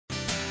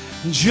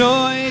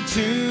Joy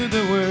to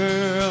the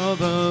world,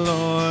 the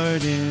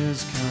Lord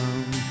is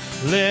come.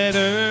 Let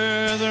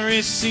earth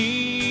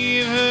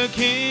receive her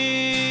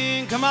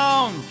King. Come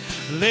on.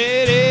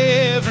 Let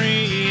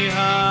every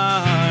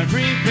heart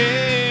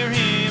prepare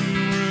him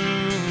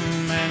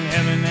room. And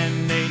heaven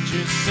and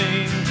nature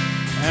sing.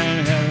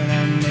 And heaven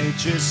and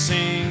nature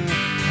sing.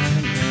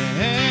 And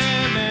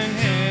heaven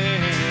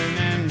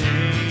and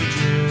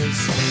nature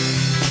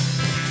sing.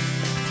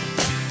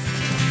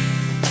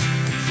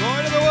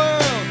 Joy to the world.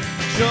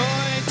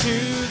 Joy to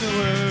the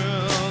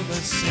world, the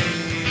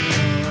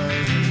Savior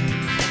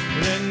reigns.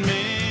 Let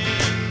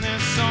men their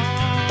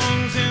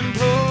songs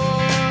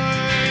employ,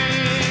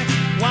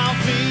 while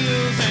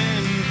fields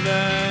and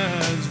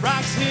floods,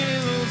 rocks,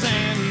 hills,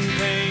 and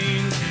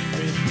plains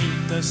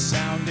repeat the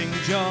sounding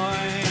joy,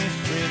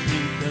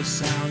 repeat the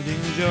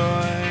sounding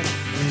joy,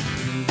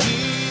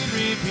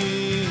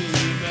 repeat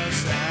the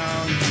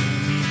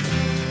sounding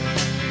joy.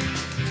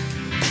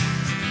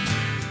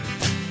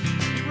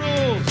 He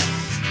rules.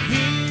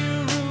 He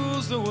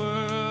rules the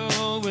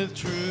world with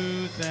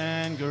truth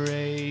and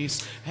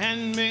grace,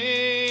 and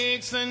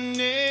makes the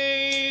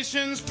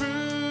nations prove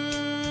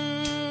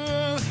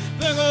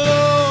the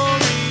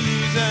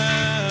glories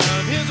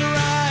of his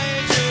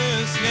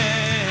righteousness,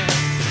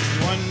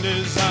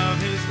 wonders of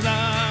his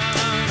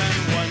love,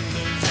 and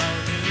wonders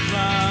of his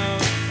love,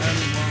 and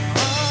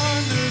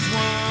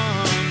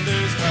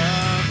wonders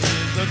of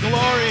the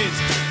glories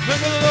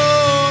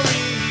of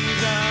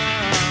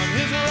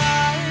his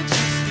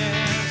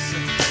righteousness,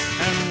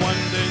 and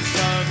wonders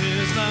of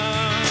his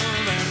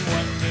love, and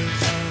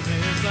wonders of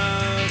his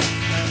love,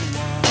 and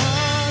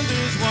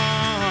wonders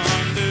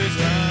of his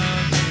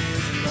love,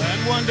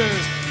 and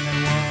wonders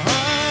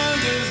of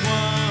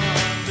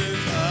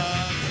his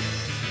love.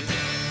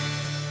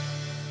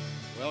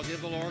 Well,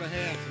 give the Lord a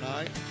hand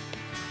tonight.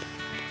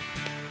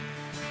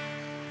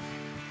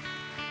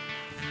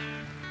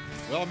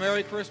 Well,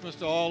 Merry Christmas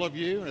to all of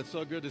you, and it's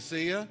so good to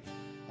see you.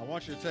 I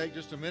want you to take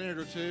just a minute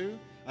or two.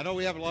 I know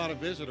we have a lot of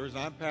visitors.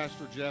 I'm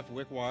Pastor Jeff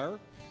Wickwire,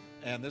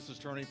 and this is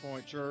Turning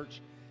Point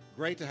Church.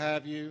 Great to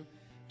have you.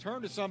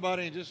 Turn to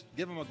somebody and just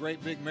give them a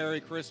great big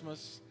Merry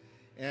Christmas,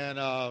 and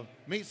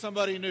meet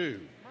somebody new.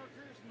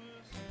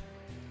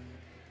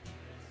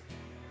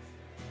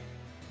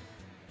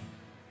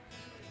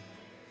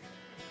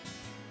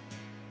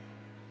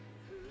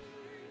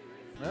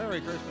 Merry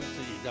Christmas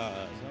to you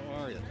guys.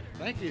 How are you?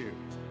 Thank you.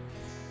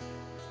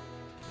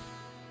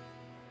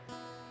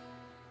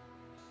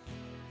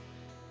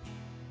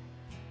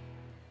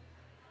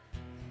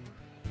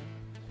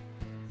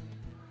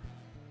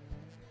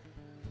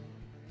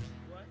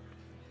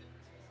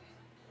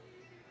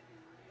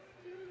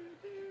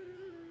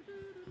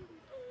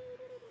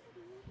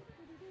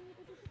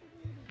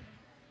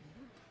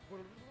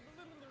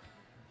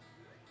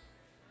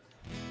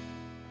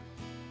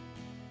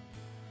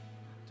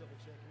 Double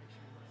check, make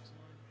sure your mic's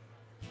on.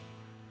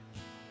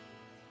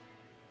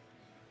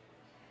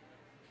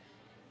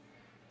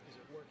 Is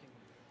it working?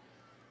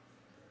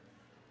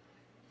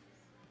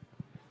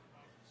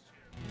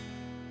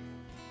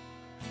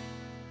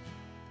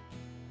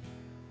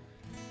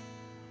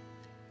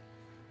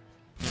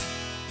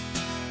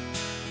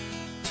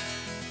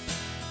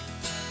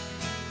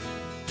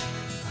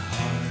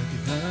 Hark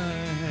the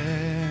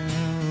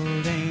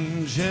herald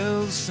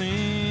angels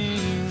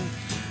sing,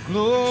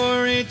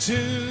 glory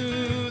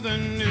to the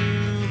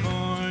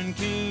newborn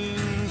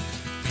King.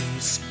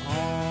 Peace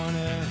on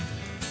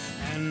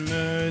earth and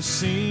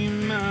mercy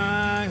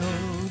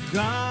mild,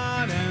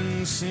 God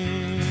and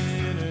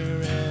sinner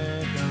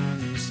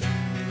reconciled.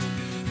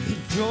 Be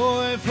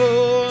joyful,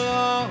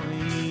 all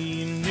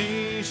ye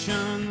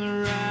nations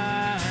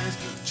rise,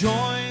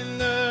 join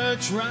the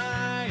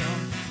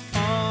triumph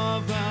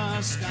of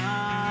the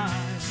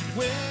skies.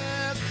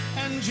 With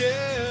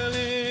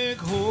angelic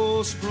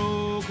hosts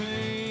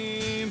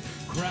proclaim,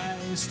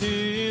 Christ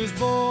is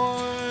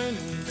born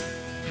in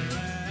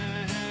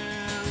Bethlehem.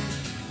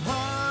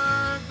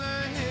 Hark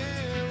the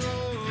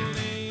herald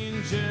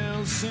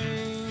angels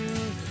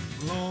sing,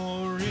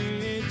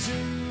 glory to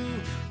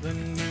the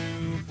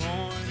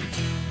newborn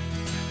King.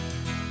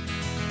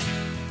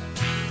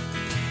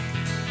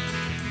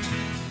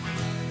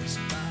 Christ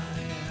by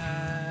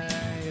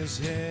highest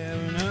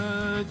heaven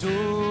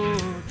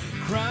adored,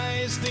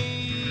 Christ the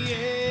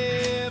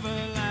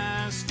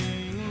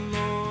everlasting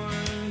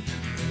Lord.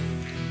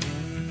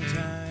 In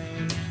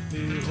time,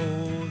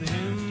 behold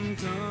him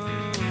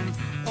come,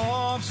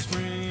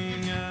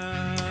 offspring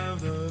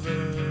of the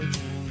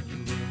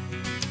Virgin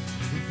Birth.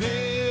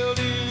 Veiled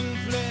in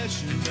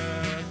flesh,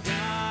 the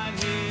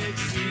Godhead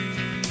see,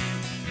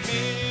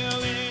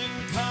 hail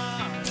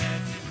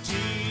incarnate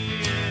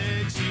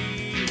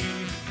deity,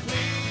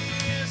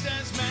 pleased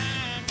as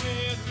man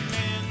with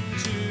men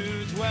to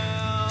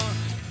dwell.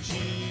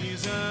 Jesus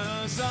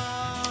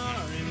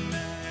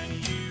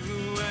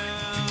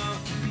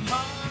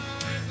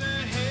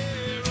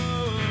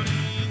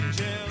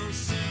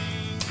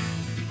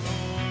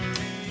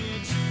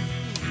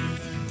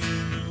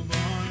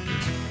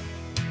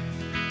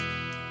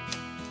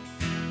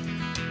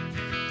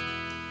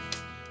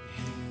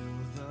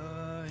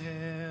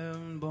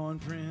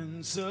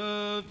Prince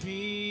of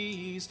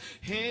Peace.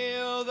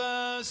 Hail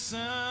the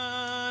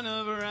Son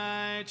of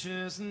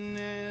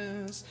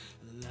Righteousness,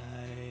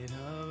 light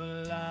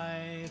of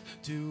life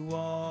to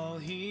all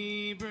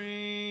he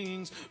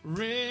brings,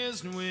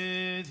 risen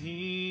with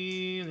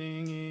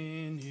healing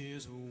in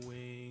his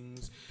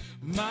wings.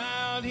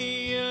 Mild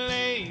he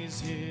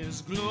lays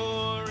his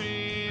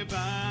glory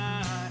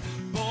by,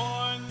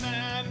 born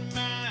that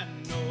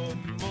man no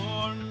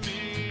more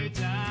may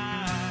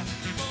die,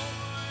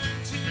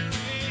 born to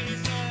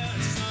raise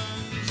the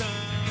sons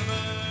of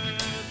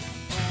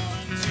earth,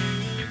 born to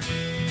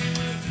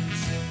give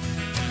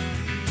strength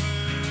and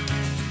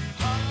birth.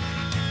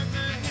 Hark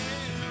the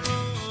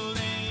herald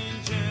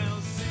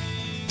angels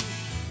sing,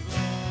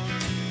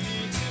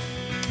 glory to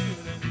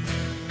the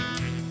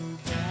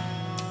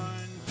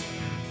newborn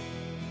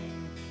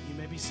King. You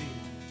may be seated.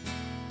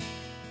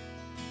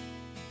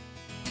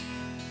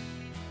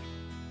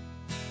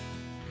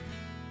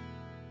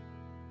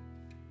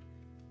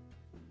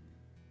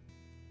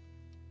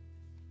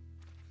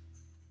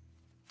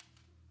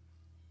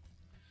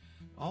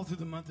 All through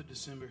the month of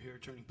December here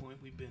at Turning Point,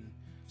 we've been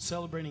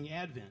celebrating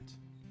Advent,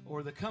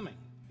 or the coming,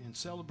 and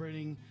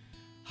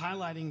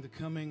highlighting the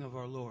coming of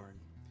our Lord.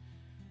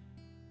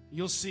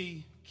 You'll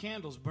see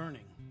candles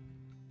burning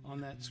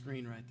on that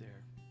screen right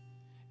there.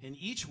 And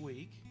each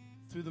week,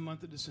 through the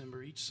month of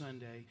December, each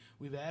Sunday,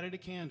 we've added a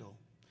candle,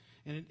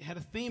 and it had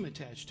a theme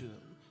attached to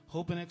it: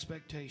 hope and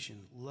expectation,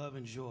 love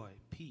and joy,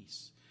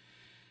 peace.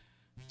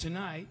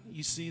 Tonight,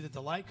 you see that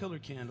the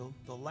light-colored candle,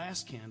 the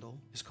last candle,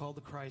 is called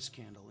the Christ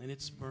candle, and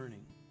it's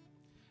burning.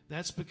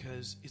 That's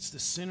because it's the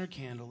center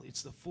candle.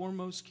 It's the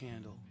foremost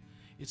candle.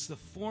 It's the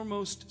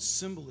foremost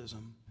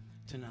symbolism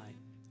tonight,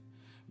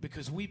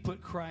 because we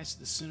put Christ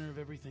at the center of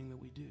everything that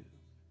we do.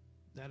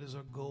 That is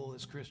our goal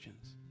as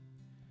Christians.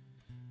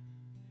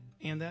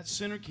 And that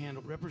center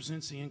candle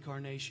represents the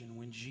incarnation,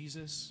 when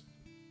Jesus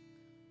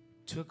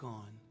took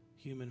on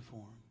human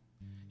form.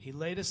 He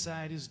laid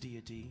aside his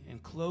deity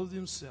and clothed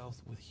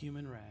himself with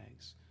human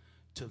rags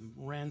to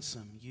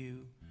ransom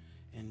you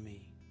and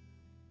me.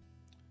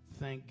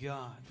 Thank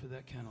God for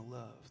that kind of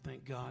love.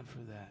 Thank God for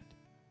that.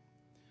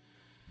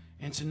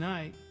 And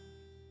tonight,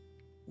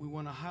 we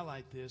want to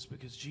highlight this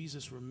because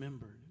Jesus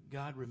remembered.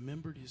 God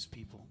remembered his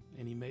people,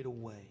 and he made a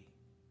way.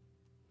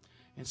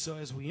 And so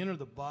as we enter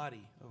the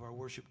body of our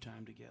worship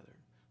time together,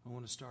 I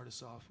want to start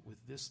us off with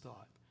this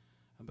thought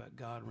about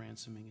God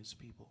ransoming his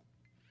people.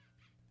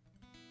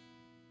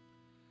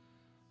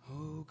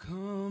 Oh,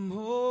 come,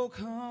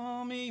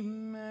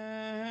 Emmanuel,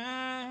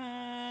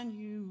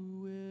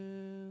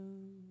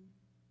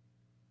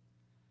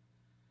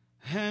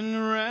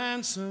 and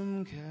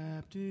ransom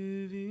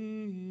captive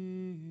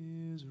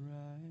Israel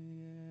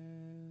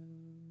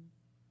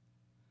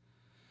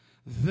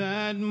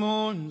that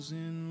mourns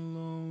in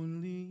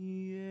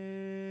lonely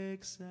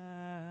exile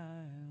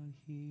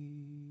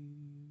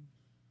here,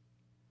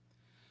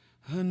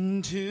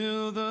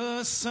 until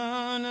the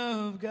Son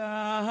of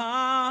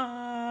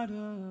God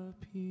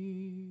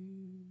appear.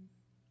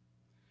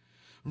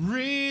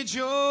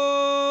 Rejoice,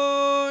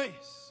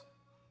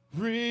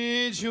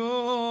 rejoice,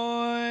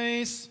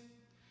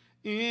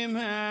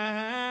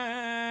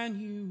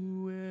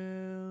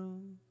 Emmanuel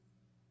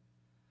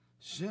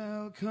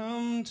shall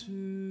come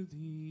to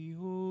thee,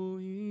 O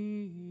Israel.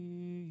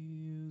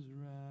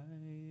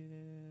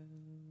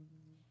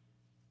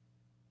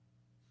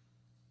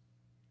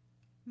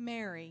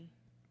 Mary,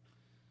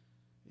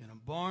 In a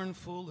barn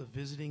full of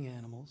visiting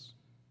animals,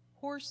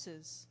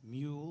 horses,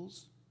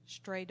 mules,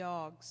 stray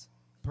dogs,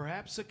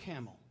 perhaps a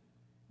camel,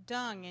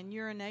 dung and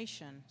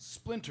urination,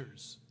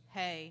 splinters,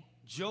 hay,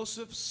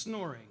 Joseph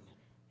snoring,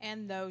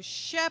 and those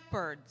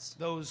shepherds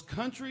those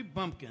country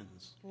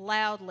bumpkins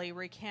loudly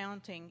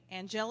recounting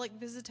angelic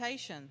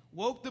visitation.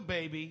 woke the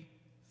baby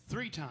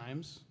 3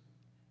 times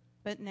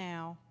But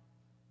now,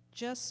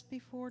 just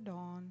before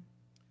dawn,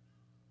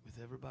 with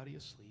everybody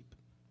asleep.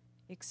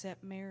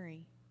 except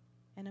Mary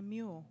and a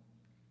mule,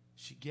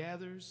 She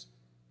gathers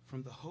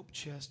from the hope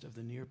chest of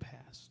the near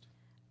past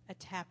a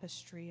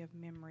tapestry of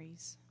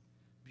memories.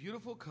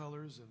 beautiful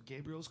colors of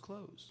Gabriel's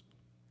clothes,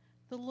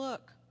 The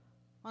look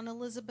on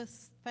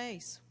Elizabeth's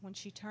face when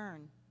she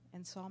turned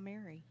and saw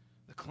Mary.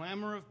 the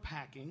clamor of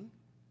packing,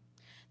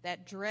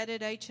 That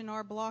dreaded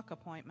H&R Block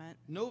appointment.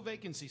 no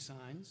vacancy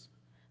signs,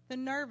 The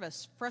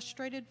nervous,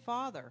 frustrated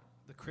father.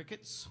 the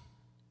crickets,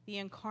 The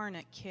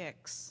incarnate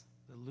kicks.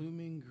 the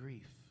looming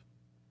grief.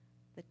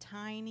 The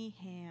tiny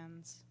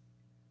hands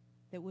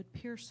that would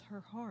pierce her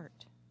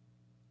heart.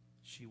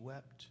 She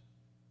wept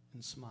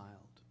and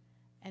smiled.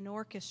 An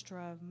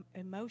orchestra of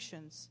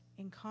emotions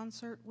in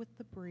concert with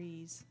the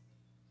breeze.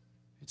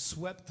 It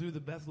swept through the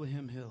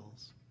Bethlehem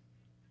hills,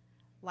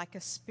 Like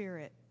a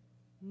spirit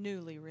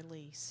newly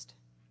released.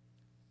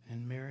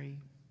 and Mary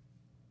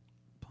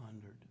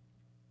pondered.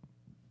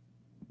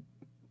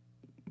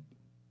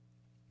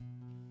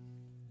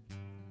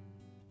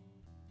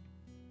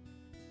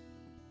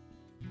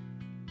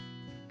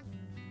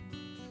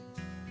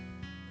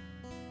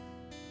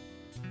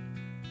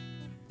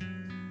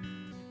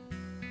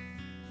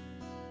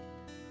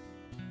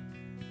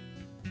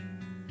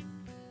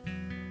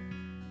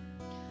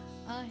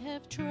 I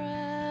have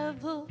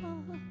traveled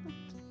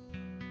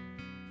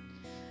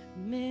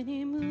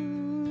many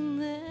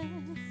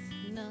moonless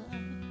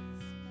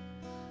nights,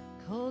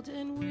 cold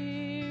and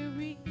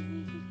weary,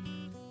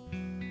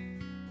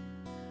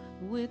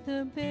 with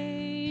a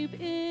babe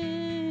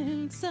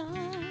inside,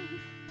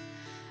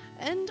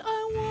 and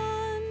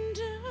I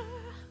wonder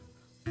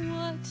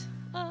what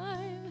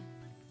I've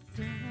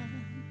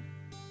done.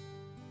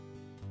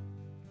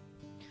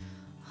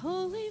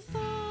 Holy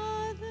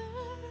Father,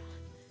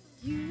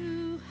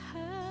 you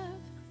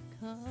have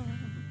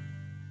come,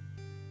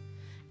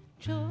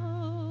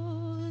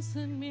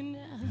 chosen me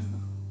now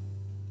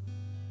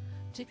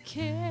to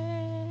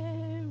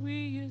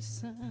carry your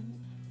Son.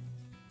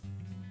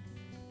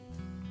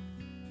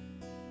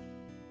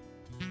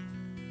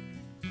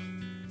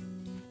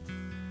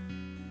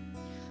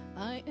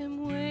 I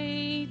am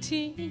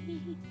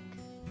waiting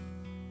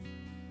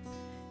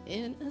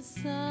in a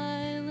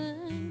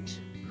silent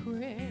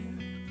prayer.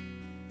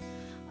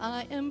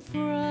 I am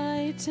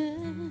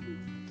frightened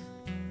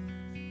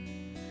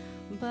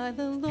by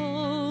the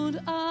load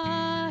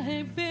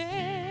I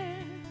bear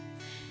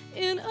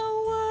in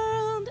a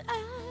world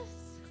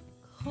as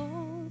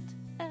cold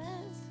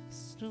as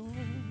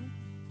stone.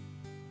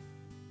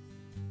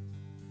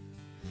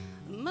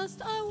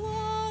 Must I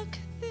walk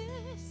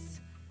this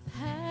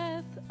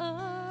path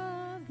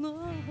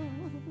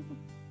alone?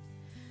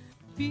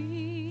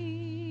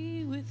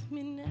 Be with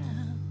me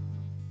now.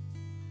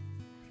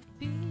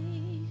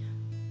 Be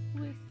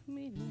with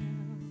me now.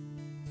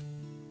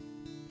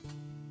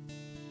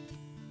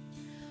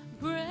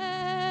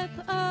 Breath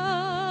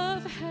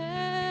of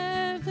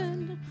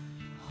heaven,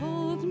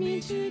 hold me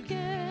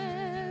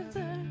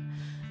together.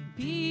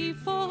 Be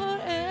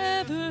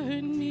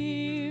forever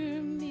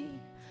near me.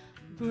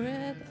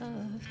 Breath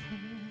of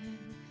heaven.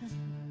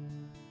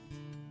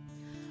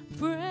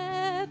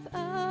 Breath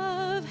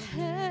of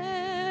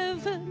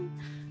heaven,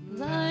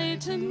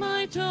 lighten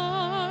my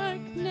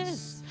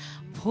darkness.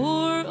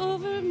 Pour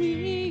over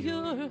me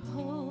your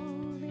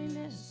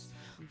holiness,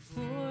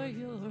 for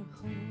your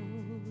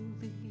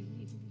holy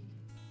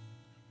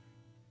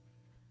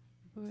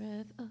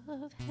breath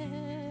of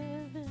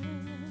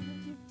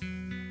heaven.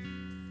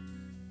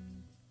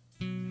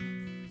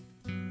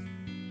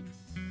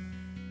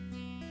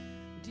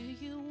 Do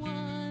you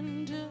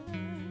wonder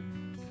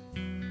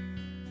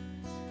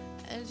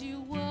as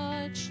you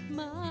watch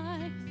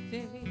my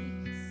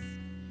face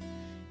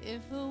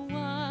if a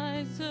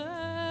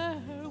wiser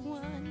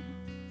one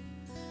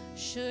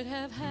should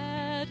have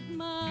had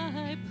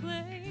my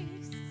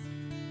place?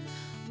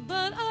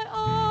 But I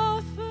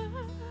offer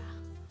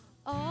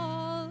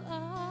all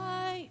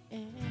I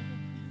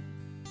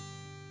am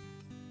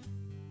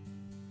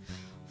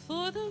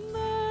for the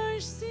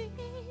mercy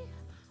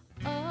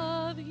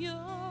of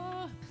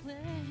your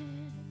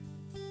plan.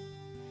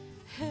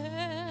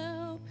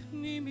 Help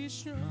me be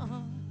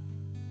strong.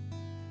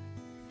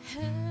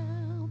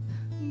 Help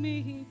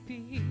me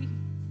be.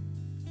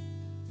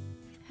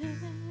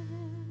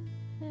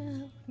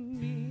 Help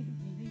me.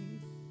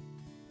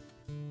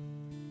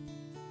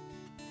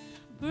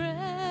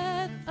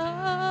 Breath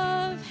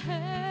of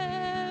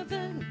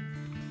heaven,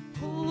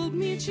 hold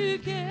me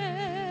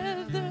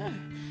together.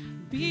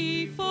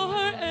 Be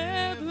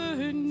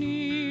forever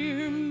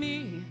near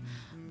me.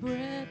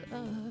 Breath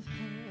of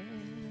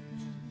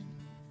heaven.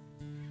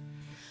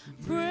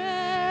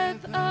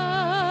 Breath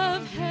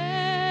of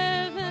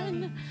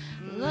heaven,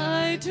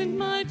 lighten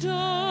my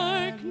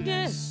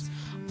darkness.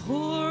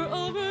 Pour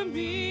over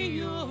me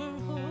your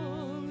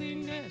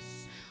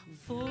holiness,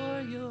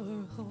 for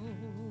your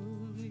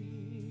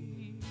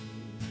holy.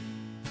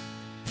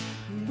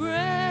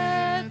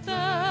 Breath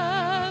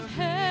of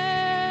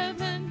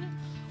heaven,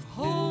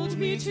 hold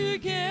me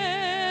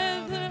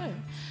together.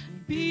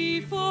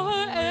 Be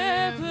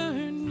forever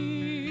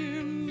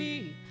near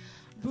me.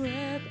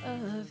 Breath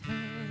of heaven.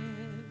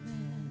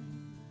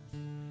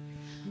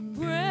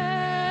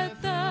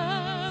 Breath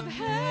of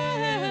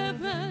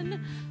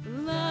heaven,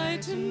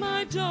 lighten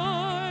my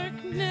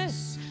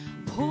darkness.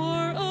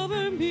 Pour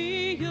over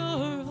me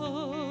your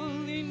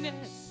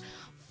holiness,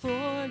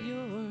 for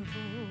your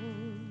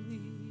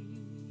holy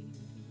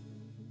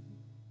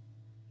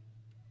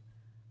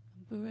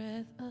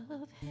breath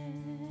of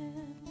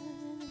heaven.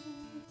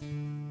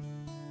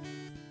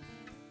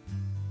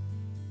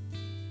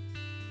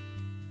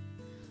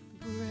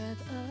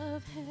 Breath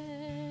of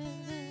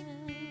heaven.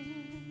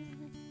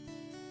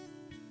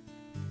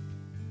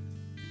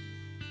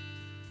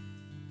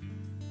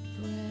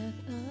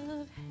 Breath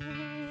of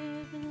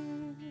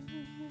heaven.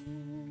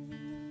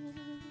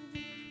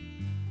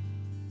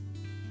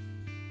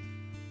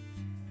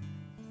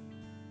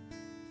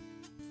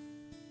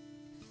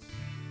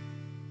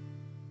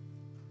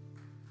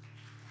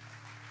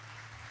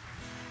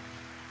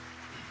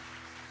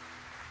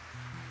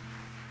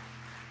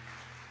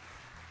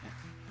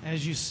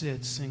 As you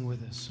sit, sing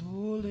with us.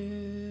 Oh,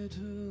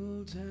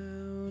 little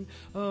town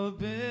of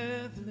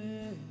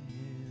Bethlehem,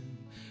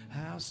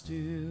 how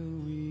still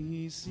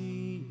we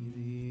see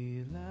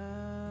thee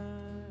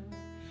lie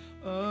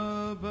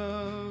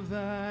above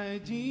thy my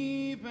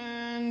deep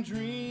and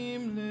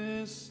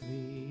dreamless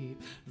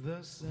sleep,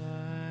 the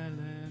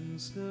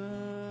silent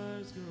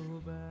stars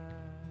go by.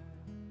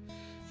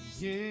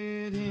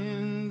 Yet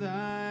in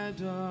thy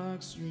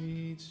dark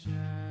streets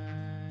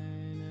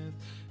shineth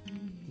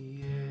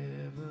the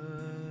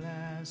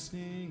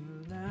everlasting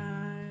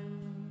light.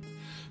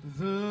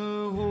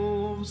 The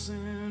hopes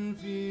and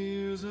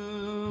fears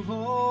of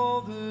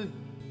all the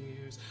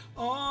years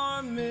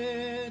are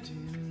met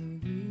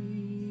in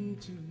thee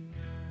tonight.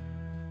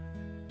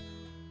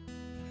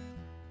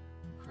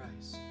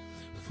 Christ,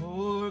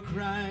 for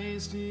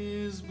Christ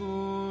is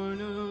born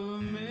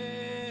of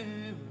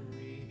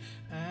Mary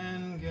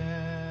and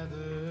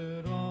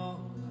gathered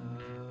all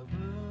above.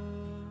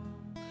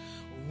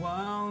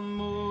 While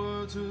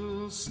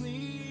mortals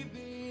sleep,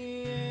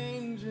 the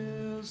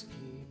angels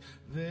keep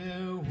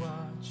their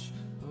watch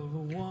of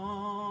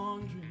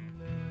wandering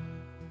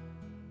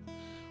love.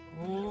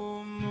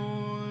 Oh,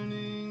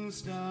 morning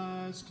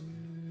stars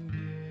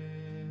together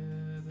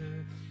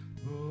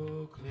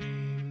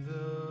proclaim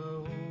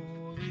the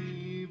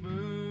holy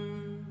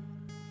birth,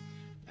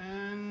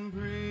 and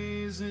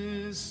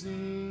praises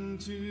sing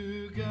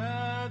to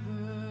God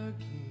the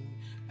King,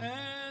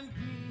 and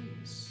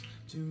peace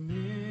to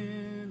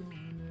men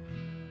on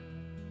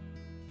earth.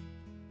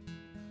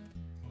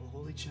 O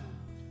holy child,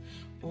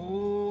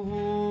 O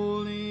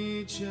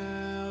holy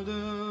child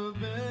of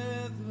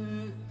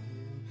Bethlehem,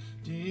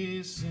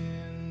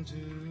 descend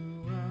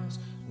to us,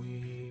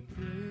 we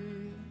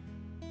pray.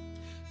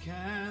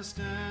 Cast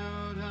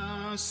out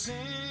our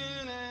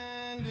sin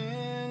and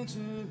enter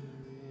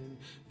in.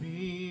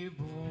 Be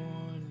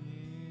born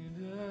in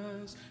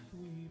us,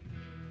 we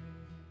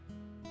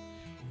pray.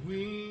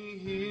 We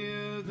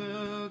hear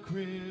the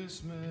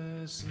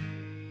Christmas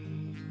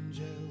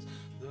angels,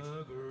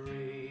 the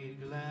great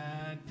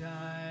glad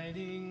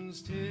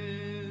tidings tell.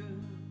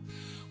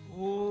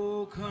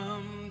 Oh,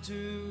 come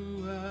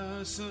to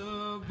us,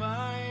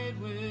 abide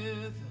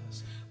with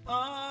us,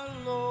 our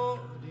Lord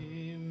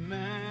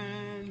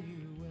Emmanuel.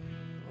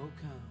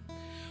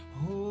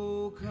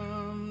 Oh,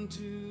 come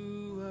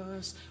to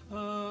us,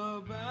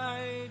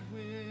 abide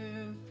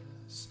with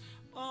us,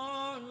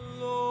 our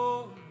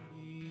Lord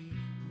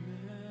Emmanuel.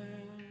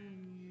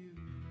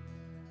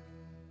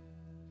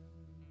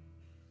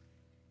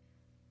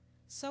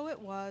 So it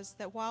was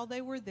that while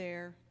they were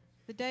there,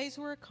 the days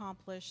were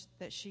accomplished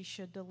that she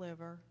should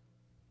deliver.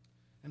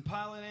 And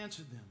Pilate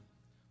answered them,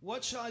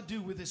 What shall I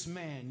do with this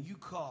man you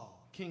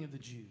call King of the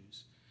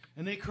Jews?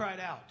 And they cried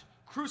out,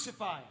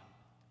 Crucify him.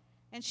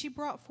 And she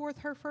brought forth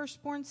her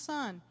firstborn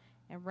son,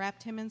 and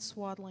wrapped him in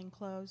swaddling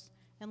clothes,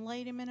 and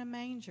laid him in a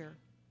manger,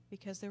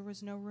 because there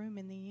was no room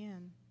in the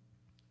inn.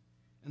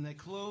 And they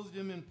clothed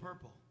him in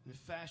purple, and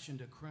fashioned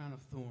a crown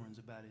of thorns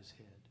about his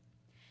head.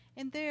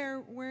 And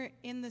there were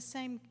in the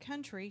same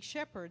country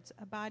shepherds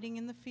abiding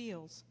in the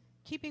fields,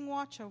 keeping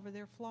watch over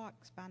their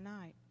flocks by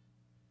night.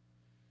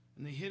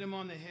 And they hit him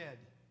on the head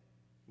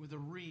with a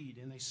reed,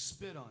 and they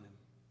spit on him.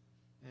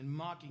 And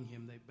mocking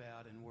him, they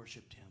bowed and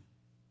worshipped him.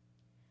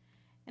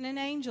 And an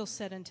angel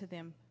said unto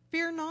them,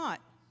 Fear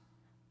not,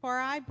 for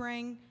I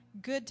bring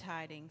good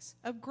tidings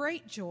of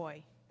great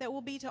joy that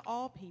will be to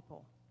all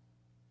people.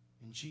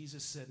 And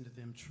Jesus said unto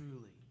them,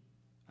 Truly,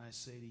 I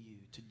say to you,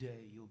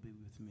 today you'll be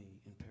with me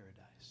in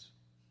paradise.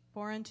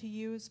 For unto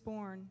you is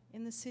born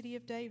in the city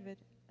of David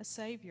a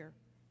Savior,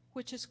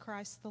 which is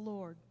Christ the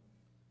Lord.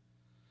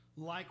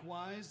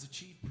 Likewise, the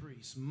chief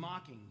priests,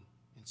 mocking,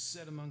 and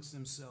said amongst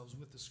themselves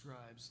with the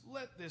scribes,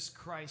 Let this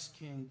Christ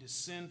King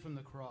descend from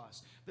the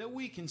cross, that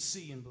we can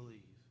see and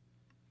believe.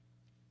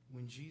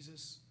 When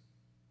Jesus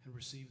had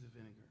received the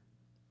vinegar,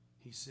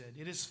 he said,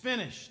 It is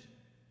finished.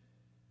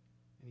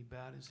 And he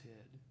bowed his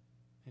head,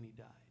 and he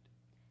died.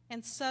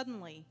 And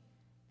suddenly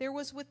there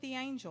was with the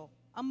angel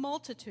a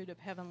multitude of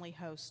heavenly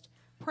hosts,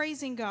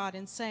 praising God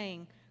and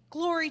saying,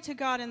 Glory to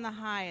God in the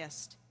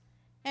highest,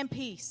 and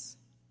peace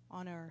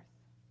on earth.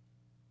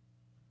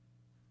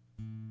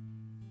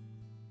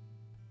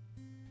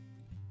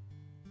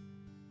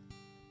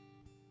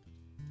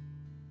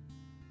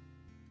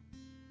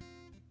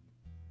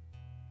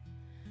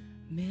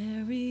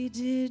 Mary,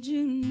 did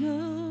you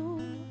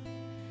know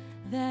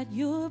that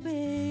your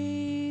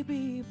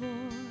baby boy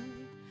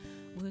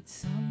would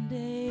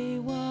someday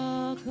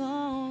walk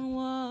on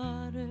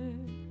water?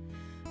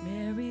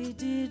 Mary,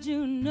 did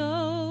you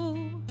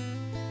know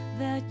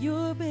that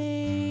your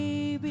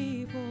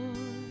baby boy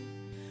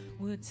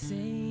would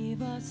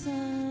save our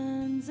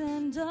sons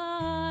and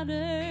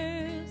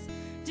daughters?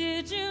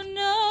 Did you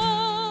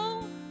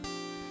know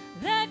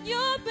that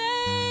your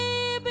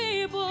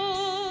baby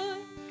boy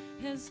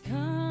has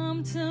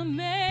come to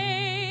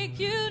make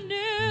you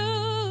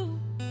new?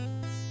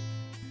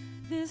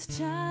 This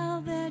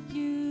child that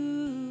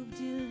you've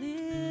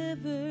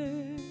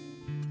delivered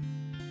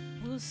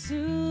will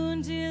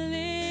soon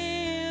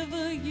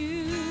deliver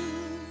you.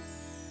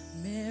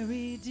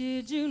 Mary,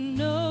 did you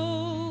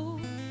know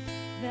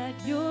that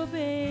your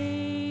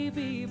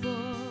baby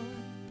boy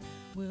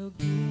will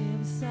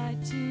give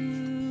sight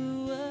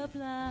to a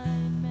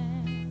blind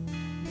man?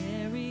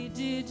 Mary,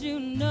 did you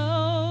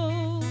know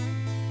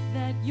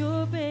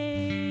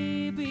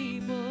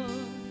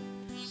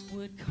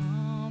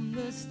calm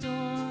the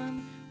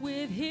storm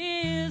with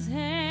his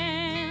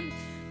hand.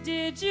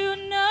 Did you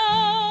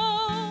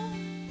know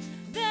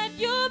that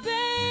your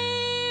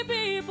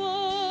baby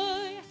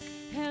boy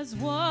has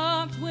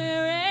walked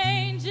where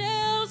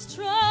angels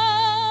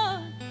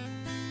trod?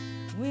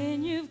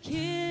 When you've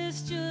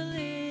kissed your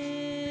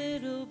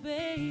little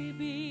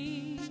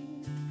baby,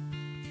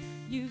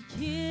 you've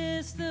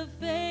kissed the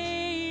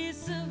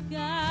face of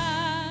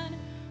God.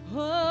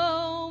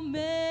 Oh,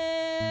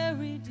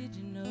 Mary, did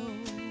you know?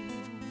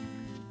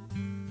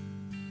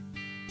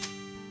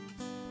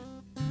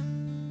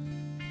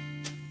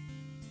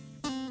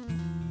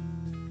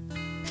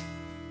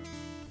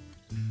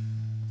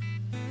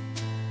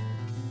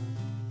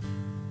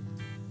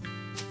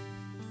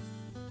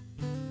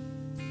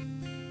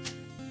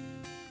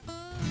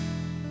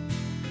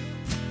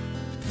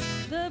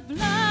 The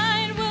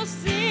blind will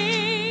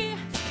see,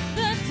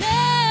 the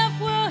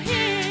deaf will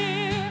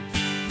hear,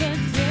 the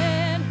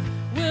dead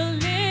will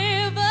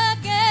live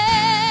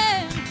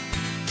again.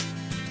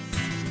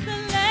 The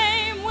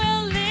lame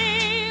will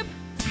leap,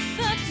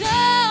 the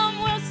dumb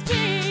will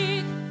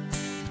speak,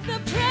 the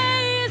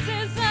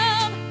praises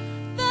of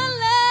the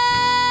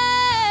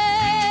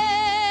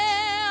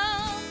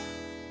Lamb.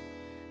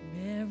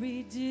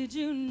 Mary, did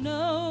you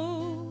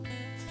know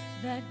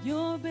that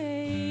your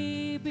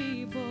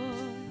baby boy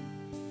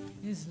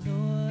is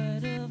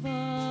Lord of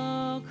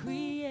all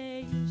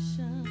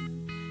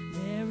creation?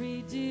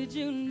 Mary, did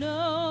you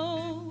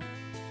know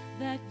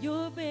that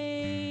your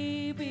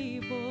baby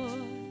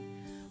boy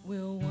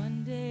will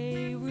one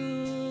day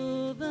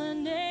rule the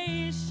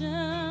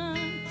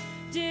nation?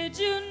 Did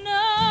you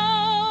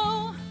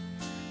know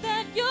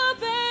that your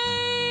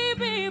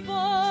baby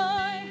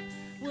boy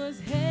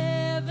was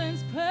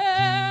heaven's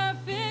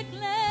perfect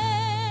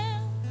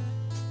lamb?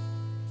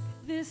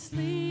 This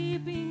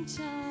sleeping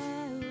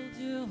child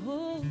you're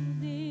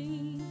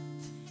holding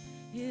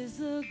is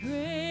a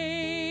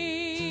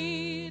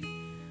great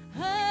I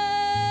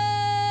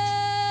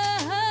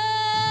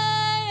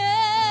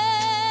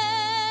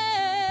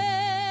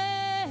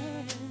am.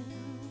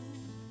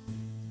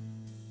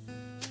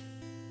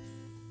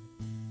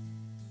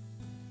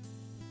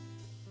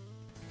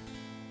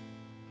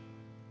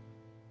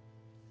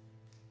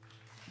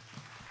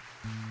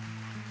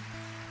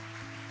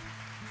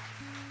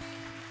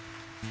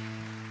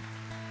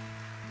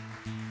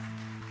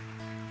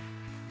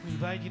 We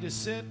invite you to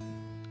sit,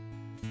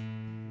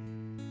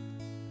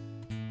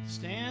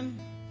 stand,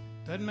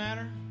 doesn't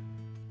matter,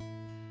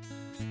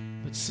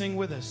 but sing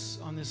with us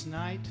on this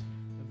night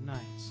of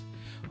nights.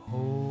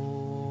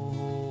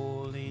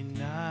 Holy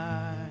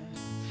night,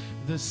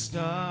 the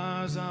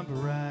stars are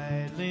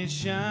brightly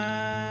shining.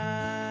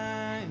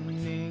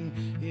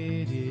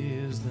 It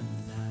is the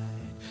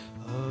night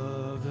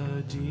of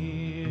the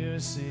dear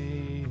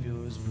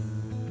Savior's birth.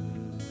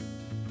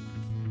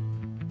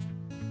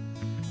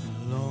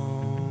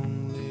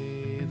 Long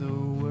lay the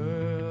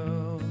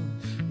world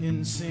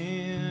in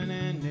sin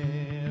and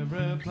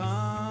error pining,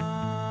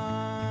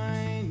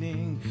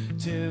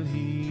 till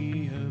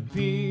he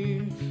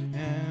appeared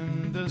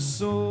and the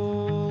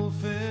soul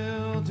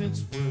felt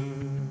its worth.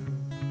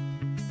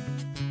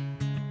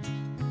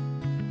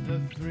 The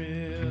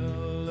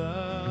thrill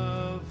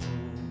of hope,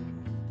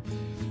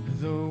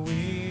 the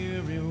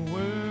weary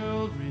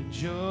world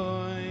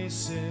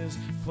rejoices,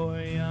 for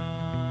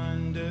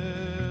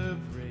yonder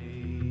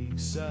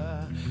breaks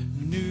a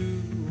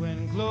new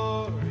and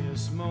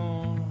glorious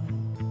morn.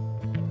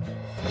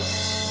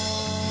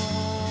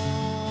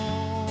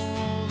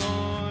 Fall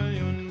on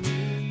your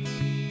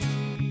knees.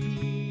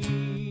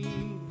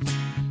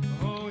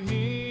 Oh,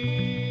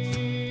 hear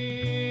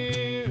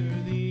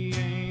the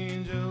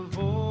angel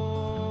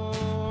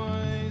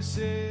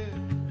voices.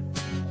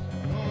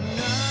 Oh,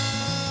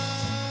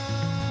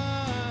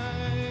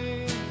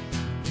 night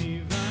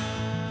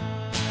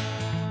divine.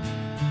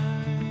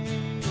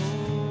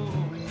 Oh,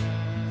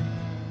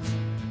 night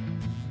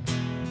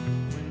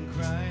when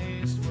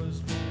Christ was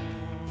born.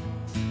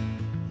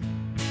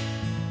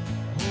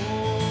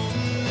 Oh,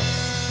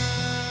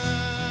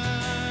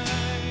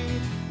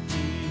 night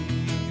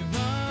divine.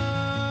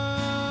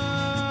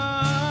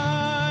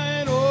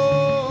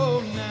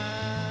 Oh,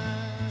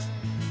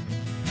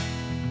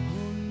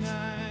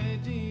 night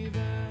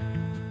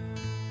divine.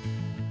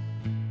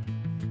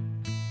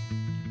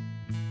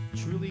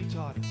 Truly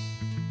taught us.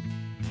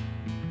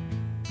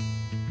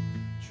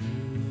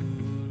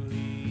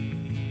 Truly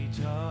he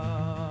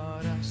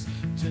taught us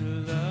to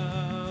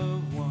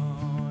love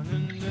one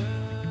another.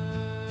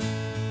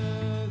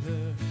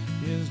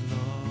 His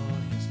law,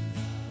 his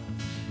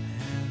love,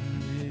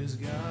 and his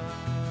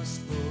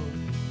gospel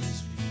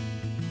is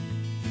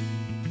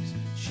peace.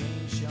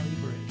 Chains shall he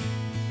break,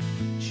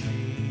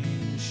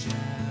 chains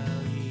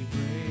shall he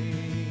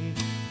break,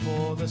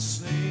 for the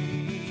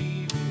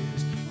slave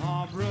is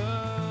our brother,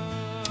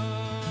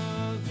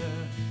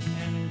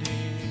 and in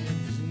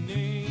his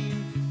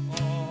name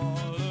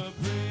all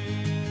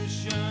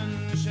oppression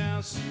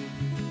shall cease.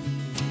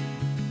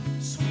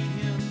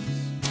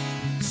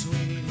 Sweet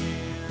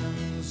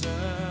hymns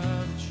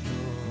of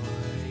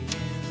joy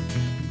in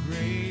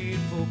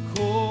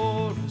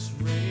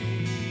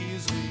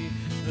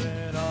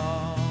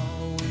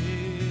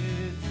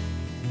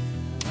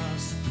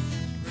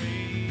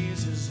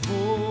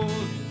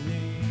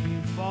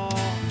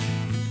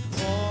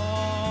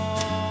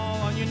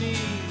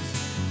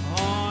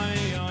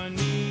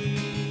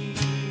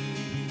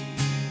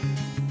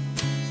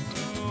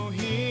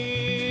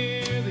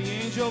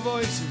angel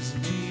voices,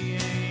 the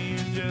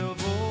angel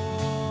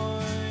voices.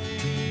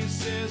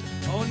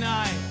 Oh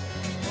night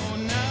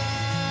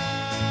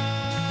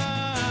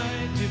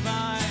divine,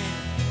 divine.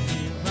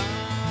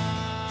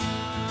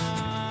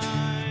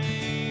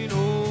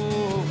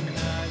 Oh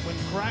night when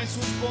Christ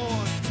was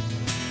born,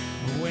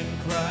 when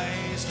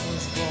Christ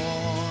was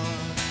born.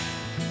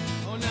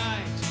 Oh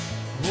night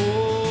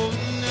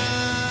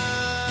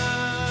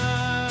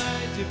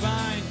divine,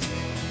 divine.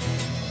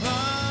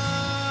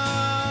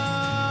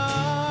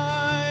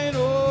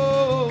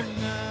 Oh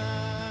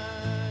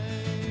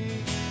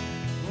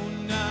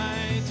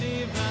night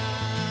divine.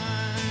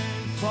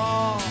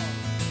 Fall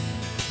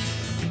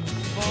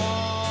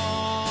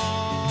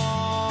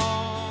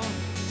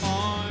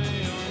on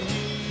your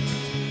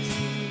knees.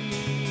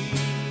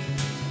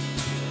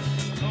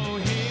 Oh,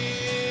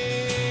 hear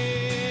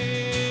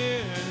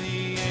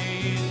the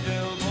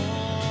angel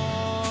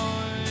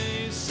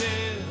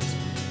voices.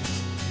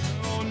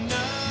 Oh,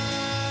 night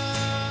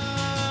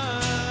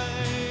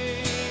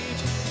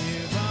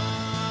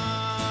divine.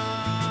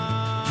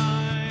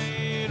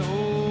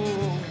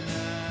 Oh,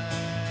 night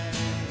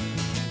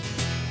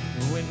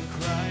when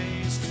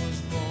Christ was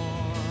born.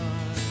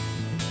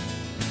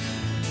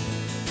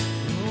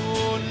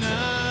 Oh,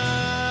 night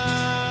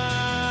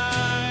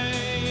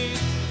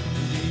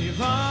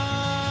divine.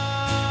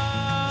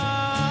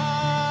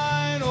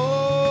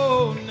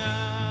 Oh,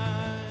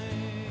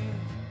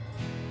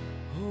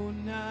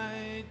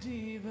 night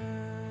divine.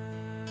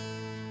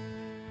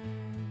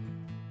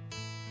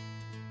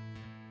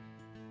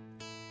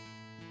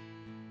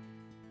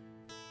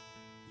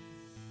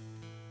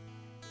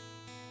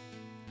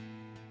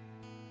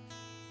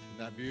 Isn't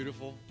that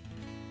beautiful?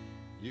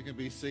 You can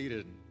be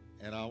seated,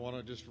 and I want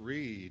to just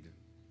read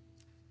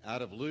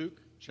out of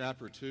Luke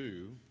chapter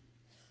 2,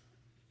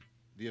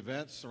 the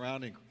events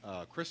surrounding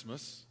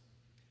Christmas,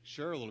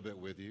 share a little bit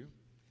with you,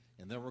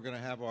 and then we're going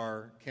to have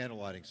our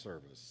candlelighting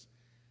service.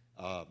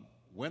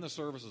 When the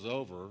service is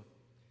over,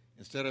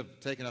 instead of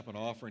taking up an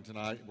offering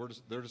tonight,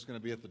 they're just going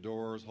to be at the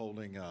doors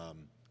holding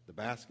the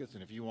baskets,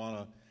 and if you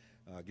want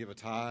to give a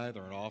tithe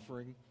or an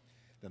offering,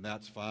 then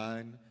that's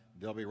fine.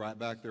 They'll be right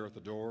back there at the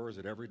doors,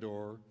 at every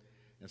door.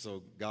 And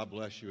so God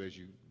bless you as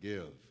you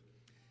give.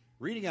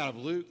 Reading out of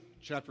Luke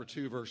chapter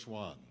 2, verse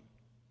 1.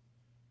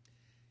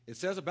 It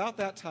says, about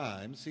that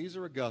time,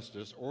 Caesar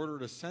Augustus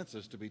ordered a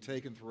census to be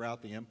taken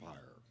throughout the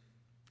empire.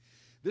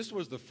 This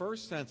was the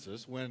first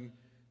census when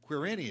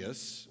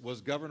Quirinius was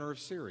governor of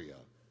Syria.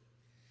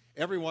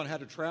 Everyone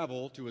had to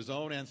travel to his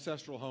own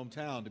ancestral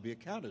hometown to be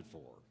accounted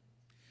for.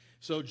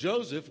 So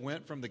Joseph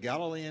went from the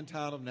Galilean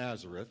town of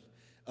Nazareth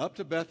up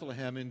to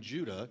Bethlehem in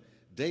Judah,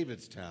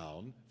 David's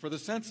town, for the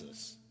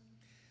census.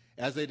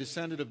 As a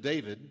descendant of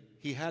David,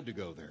 he had to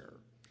go there.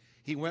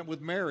 He went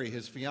with Mary,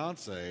 his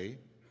fiancée,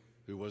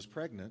 who was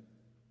pregnant.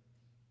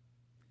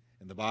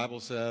 And the Bible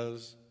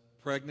says,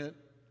 pregnant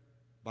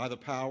by the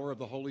power of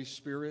the Holy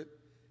Spirit,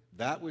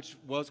 that which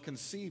was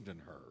conceived in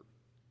her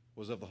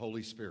was of the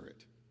Holy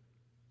Spirit.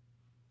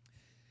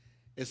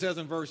 It says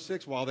in verse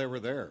 6, while they were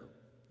there,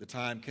 the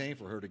time came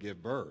for her to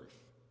give birth.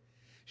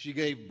 She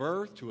gave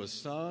birth to a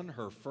son,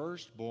 her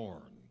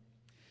firstborn.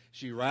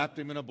 She wrapped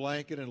him in a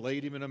blanket and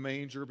laid him in a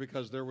manger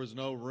because there was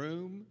no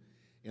room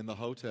in the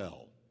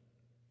hotel.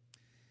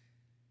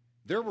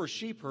 There were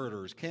sheep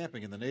herders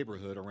camping in the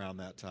neighborhood around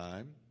that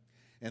time,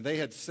 and they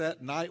had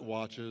set night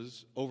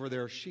watches over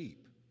their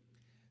sheep.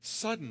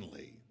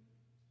 Suddenly,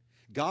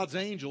 God's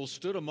angel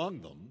stood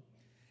among them,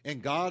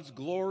 and God's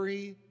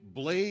glory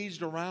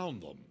blazed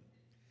around them.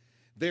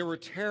 They were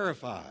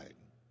terrified.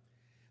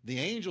 The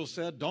angel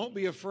said, don't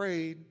be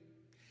afraid.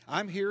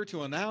 I'm here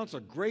to announce a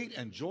great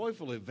and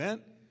joyful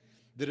event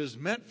that is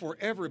meant for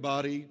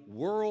everybody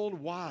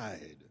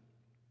worldwide.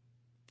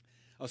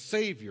 A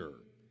Savior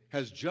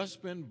has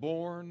just been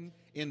born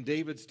in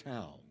David's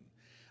town,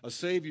 a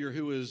Savior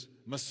who is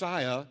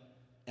Messiah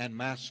and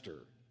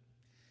Master.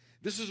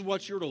 This is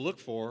what you're to look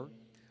for,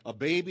 a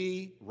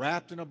baby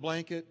wrapped in a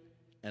blanket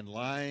and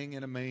lying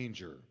in a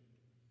manger.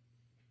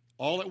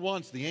 All at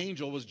once, the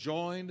angel was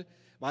joined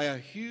by a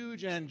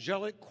huge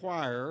angelic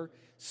choir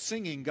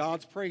singing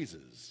God's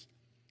praises.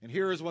 And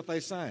here is what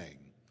they sang.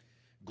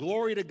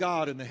 Glory to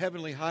God in the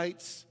heavenly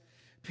heights,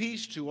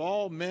 peace to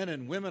all men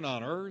and women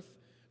on earth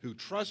who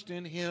trust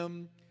in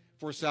him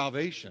for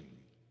salvation.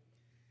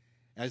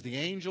 As the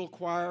angel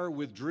choir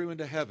withdrew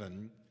into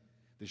heaven,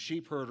 the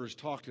sheep herders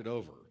talked it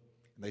over.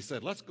 And they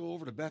said, let's go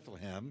over to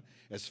Bethlehem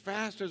as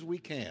fast as we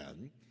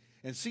can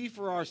and see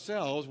for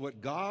ourselves what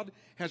God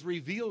has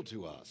revealed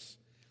to us.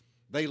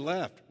 They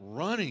left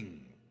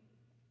running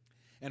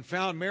and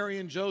found Mary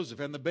and Joseph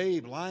and the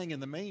babe lying in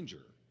the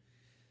manger.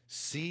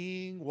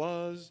 Seeing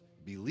was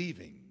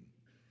believing.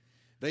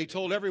 They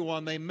told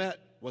everyone they met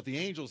what the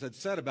angels had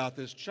said about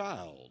this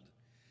child,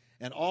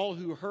 and all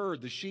who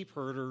heard the sheep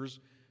herders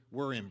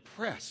were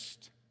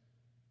impressed.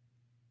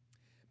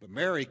 But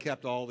Mary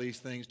kept all these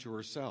things to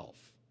herself,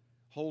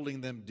 holding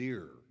them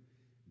dear,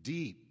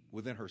 deep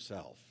within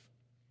herself.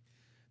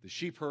 The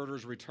sheep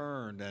herders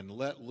returned and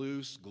let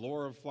loose,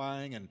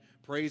 glorifying and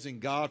praising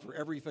God for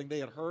everything they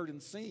had heard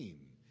and seen.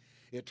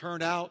 It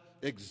turned out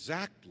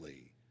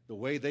exactly the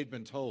way they'd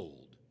been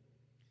told.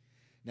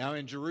 Now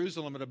in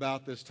Jerusalem at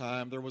about this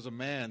time, there was a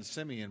man,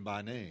 Simeon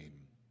by name,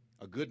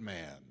 a good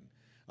man,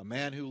 a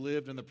man who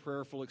lived in the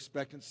prayerful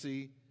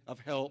expectancy of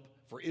help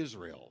for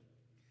Israel.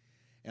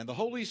 And the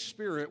Holy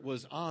Spirit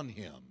was on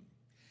him.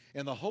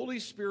 And the Holy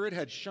Spirit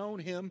had shown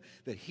him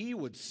that he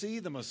would see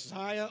the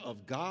Messiah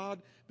of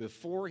God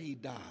before he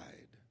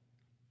died.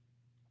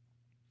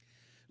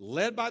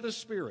 Led by the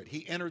Spirit,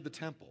 he entered the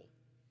temple.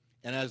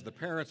 And as the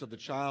parents of the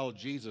child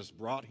Jesus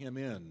brought him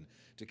in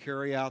to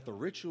carry out the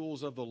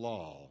rituals of the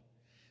law,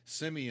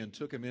 Simeon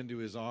took him into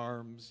his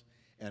arms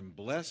and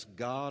blessed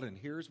God. And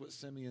here's what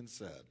Simeon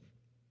said: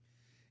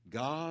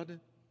 God,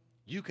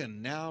 you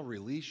can now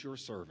release your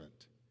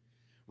servant.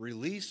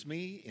 Release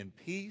me in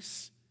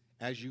peace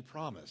as you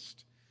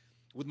promised.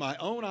 With my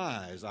own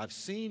eyes, I've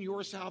seen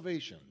your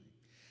salvation.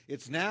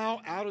 It's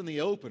now out in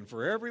the open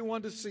for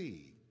everyone to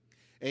see,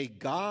 a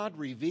God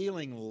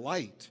revealing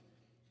light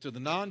to the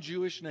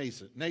non-Jewish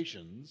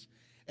nations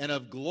and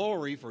of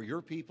glory for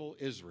your people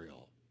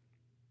Israel.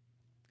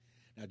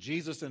 Now,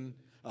 Jesus and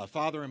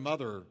father and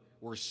mother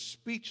were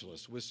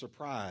speechless with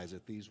surprise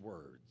at these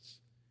words.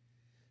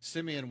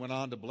 Simeon went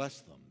on to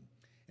bless them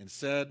and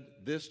said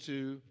this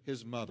to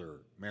his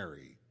mother,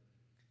 Mary: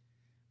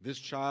 this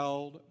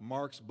child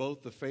marks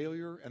both the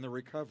failure and the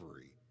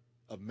recovery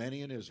of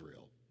many in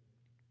Israel.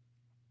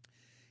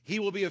 He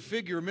will be a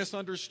figure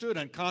misunderstood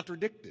and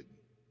contradicted,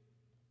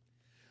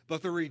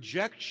 but the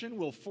rejection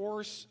will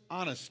force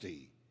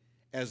honesty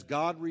as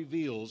God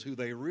reveals who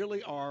they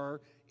really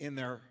are in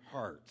their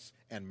hearts.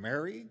 And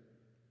Mary,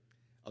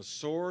 a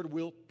sword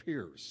will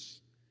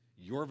pierce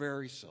your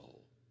very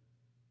soul.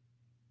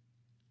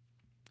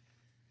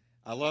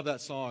 I love that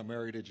song,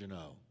 Mary, Did You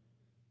Know?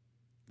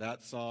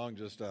 That song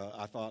just,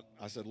 I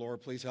said,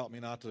 Lord, please help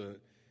me not to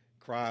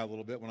cry a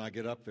little bit when I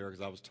get up there,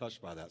 because I was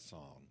touched by that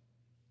song.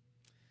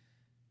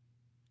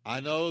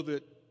 I know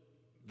that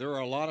there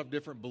are a lot of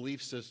different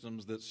belief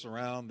systems that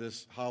surround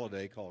this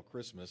holiday called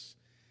Christmas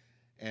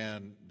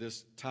and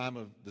this time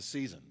of the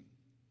season.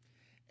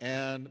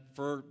 And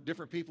for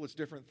different people, it's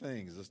different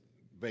things. It's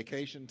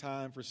vacation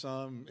time for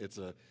some. It's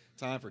a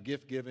time for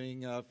gift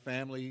giving,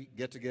 family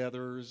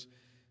get-togethers,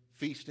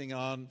 feasting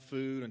on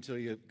food until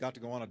you got to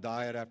go on a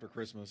diet after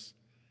Christmas.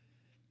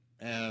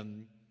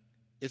 And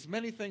it's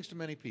many things to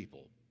many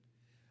people.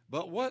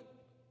 But what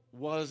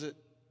was it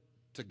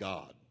to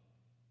God?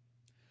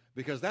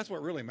 Because that's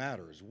what really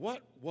matters.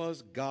 What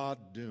was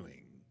God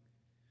doing?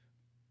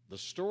 The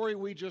story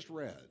we just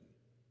read,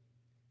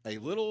 a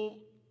little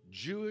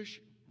Jewish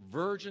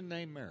virgin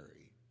named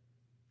Mary,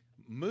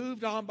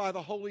 moved on by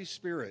the Holy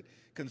Spirit,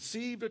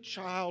 conceived a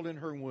child in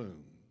her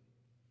womb,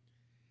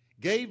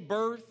 gave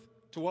birth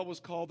to what was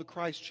called the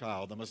Christ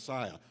child, the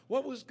Messiah.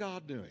 What was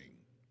God doing?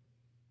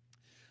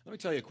 Let me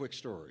tell you a quick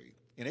story.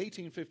 In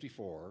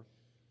 1854,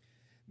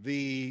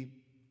 the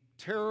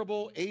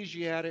terrible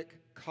Asiatic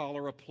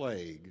cholera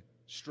plague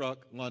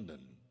struck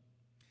London.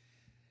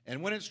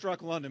 And when it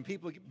struck London,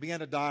 people began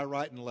to die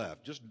right and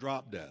left, just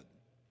drop dead.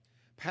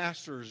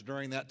 Pastors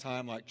during that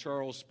time, like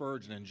Charles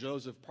Spurgeon and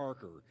Joseph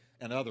Parker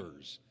and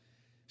others,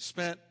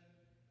 spent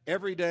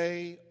every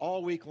day,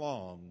 all week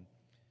long,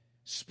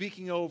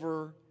 speaking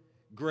over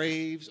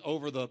graves,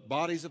 over the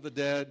bodies of the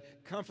dead,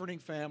 comforting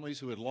families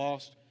who had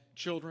lost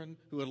children,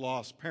 who had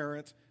lost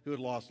parents, who had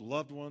lost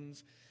loved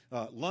ones.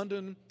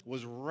 London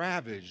was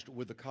ravaged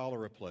with the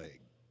cholera plague.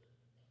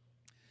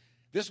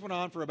 This went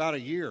on for about a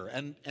year,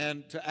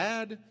 and to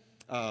add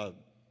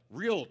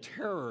real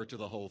terror to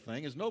the whole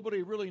thing is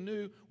nobody really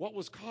knew what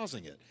was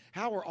causing it.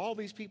 How were all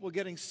these people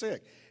getting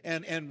sick?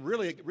 And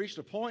really it reached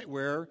a point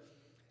where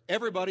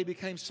everybody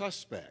became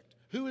suspect.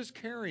 Who is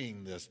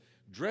carrying this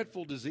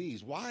dreadful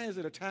disease? Why is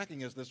it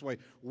attacking us this way?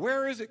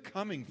 Where is it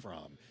coming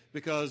from?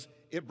 Because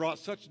it brought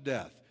such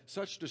death,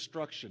 such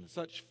destruction,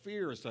 such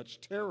fear,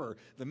 such terror.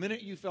 The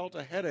minute you felt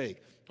a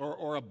headache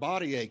or a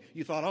body ache,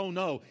 you thought, oh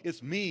no,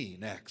 it's me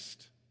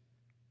next.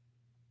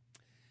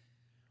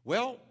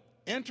 Well,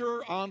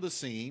 enter on the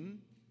scene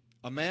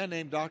a man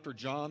named Dr.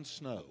 John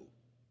Snow.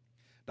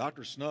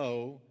 Dr.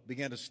 Snow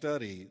began to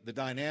study the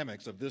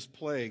dynamics of this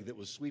plague that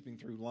was sweeping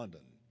through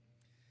London.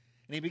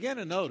 And he began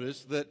to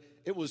notice that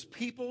it was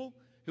people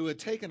who had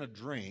taken a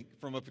drink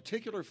from a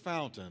particular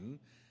fountain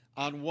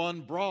on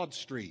one Broad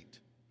Street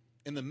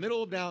in the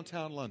middle of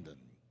downtown London.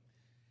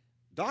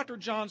 Dr.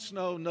 John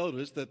Snow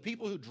noticed that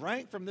people who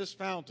drank from this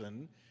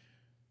fountain,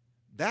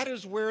 that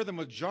is where the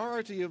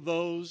majority of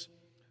those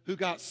who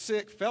got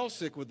sick, fell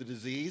sick with the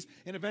disease,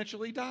 and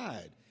eventually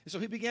died. And so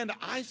he began to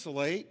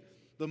isolate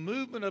the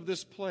movement of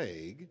this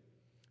plague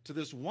to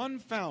this one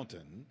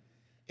fountain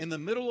in the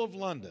middle of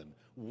London.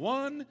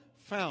 One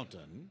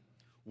fountain,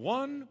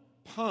 one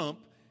pump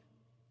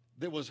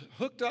that was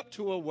hooked up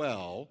to a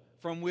well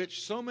from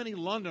which so many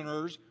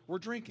Londoners were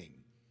drinking.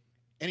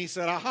 And he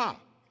said, aha.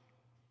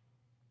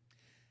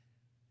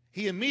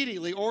 He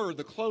immediately ordered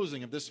the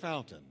closing of this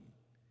fountain.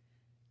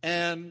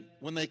 And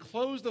when they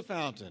closed the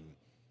fountain,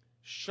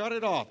 shut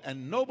it off,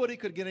 and nobody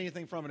could get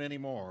anything from it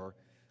anymore,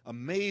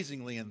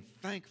 amazingly and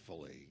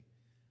thankfully,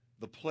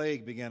 the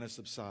plague began to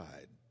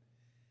subside.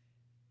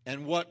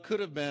 And what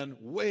could have been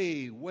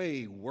way,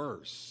 way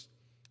worse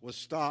was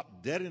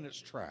stopped dead in its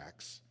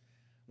tracks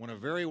when a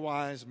very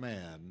wise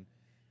man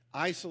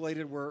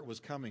isolated where it was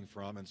coming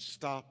from and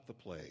stopped the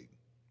plague.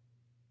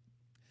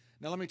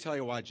 Now, let me tell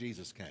you why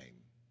Jesus came.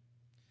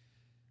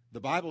 The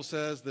Bible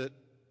says that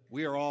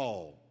we are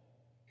all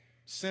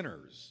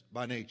sinners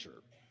by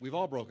nature. We've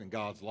all broken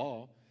God's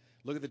law.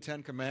 Look at the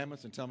 10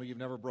 Commandments and tell me you've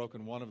never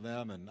broken one of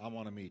them, and I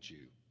want to meet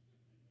you.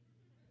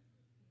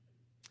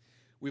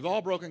 We've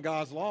all broken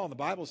God's law, and the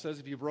Bible says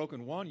if you've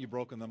broken one, you've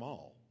broken them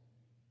all.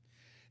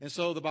 And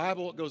so the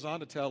Bible goes on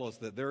to tell us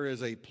that there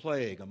is a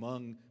plague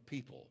among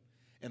people,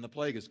 and the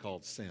plague is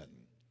called sin.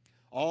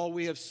 All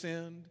we have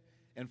sinned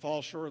and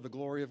fall short of the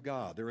glory of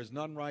God. There is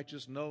none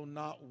righteous, no,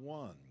 not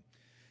one.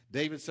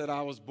 David said,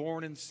 I was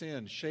born in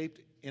sin,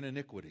 shaped in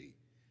iniquity.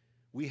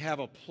 We have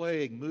a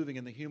plague moving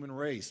in the human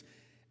race,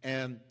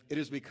 and it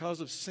is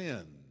because of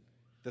sin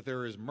that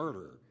there is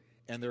murder,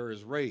 and there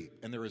is rape,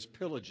 and there is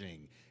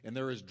pillaging, and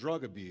there is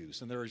drug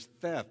abuse, and there is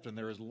theft, and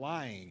there is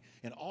lying,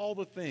 and all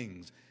the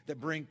things that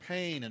bring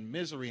pain and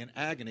misery and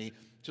agony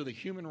to the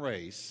human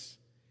race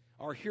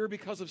are here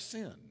because of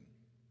sin.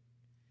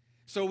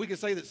 So we could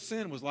say that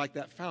sin was like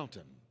that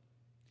fountain.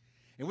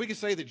 And we could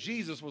say that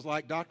Jesus was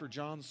like Dr.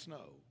 John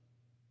Snow.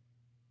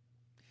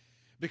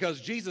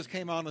 Because Jesus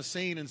came on the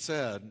scene and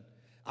said,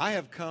 I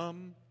have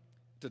come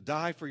to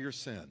die for your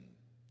sin.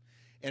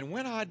 And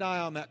when I die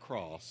on that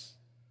cross,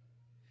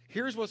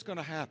 here's what's going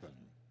to happen.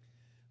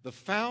 The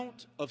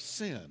fount of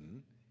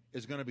sin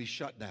is going to be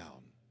shut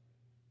down.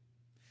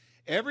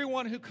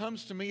 Everyone who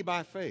comes to me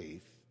by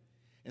faith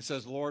and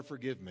says, Lord,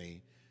 forgive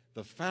me,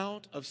 the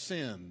fount of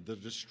sin, the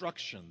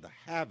destruction, the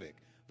havoc,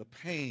 the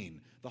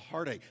pain, the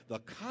heartache, the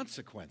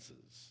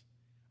consequences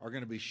are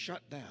going to be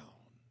shut down.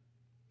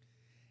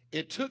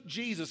 It took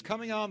Jesus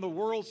coming on the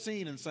world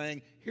scene and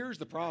saying, here's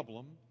the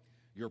problem.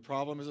 Your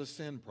problem is a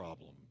sin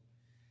problem.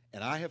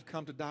 And I have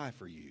come to die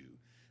for you.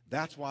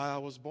 That's why I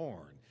was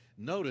born.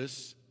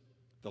 Notice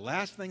the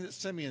last thing that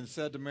Simeon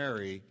said to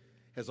Mary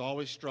has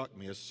always struck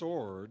me. A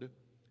sword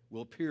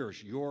will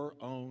pierce your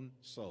own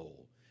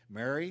soul.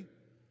 Mary,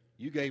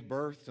 you gave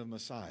birth to the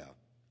Messiah.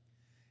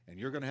 And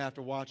you're going to have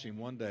to watch him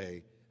one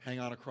day hang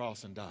on a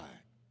cross and die.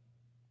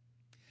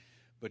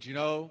 But you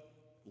know,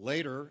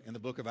 later in the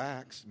book of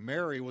Acts,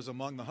 Mary was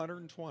among the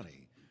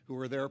 120 who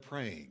were there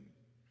praying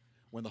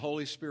when the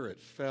Holy Spirit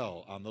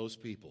fell on those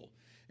people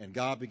and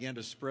God began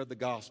to spread the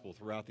gospel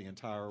throughout the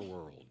entire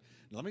world.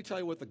 Now, let me tell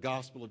you what the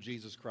gospel of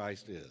Jesus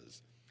Christ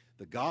is.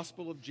 The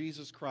gospel of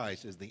Jesus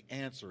Christ is the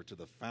answer to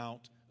the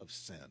fount of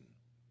sin.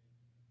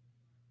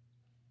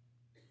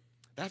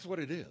 That's what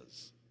it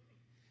is.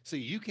 See,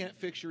 you can't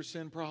fix your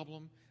sin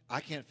problem.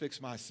 I can't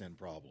fix my sin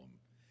problem.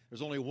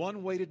 There's only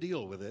one way to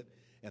deal with it,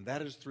 and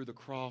that is through the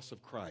cross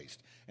of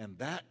Christ. And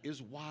that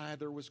is why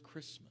there was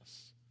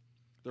Christmas.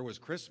 There was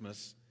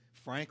Christmas,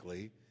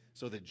 frankly,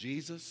 so that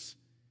Jesus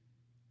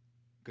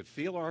could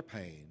feel our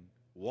pain,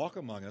 walk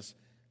among us,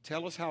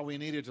 tell us how we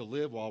needed to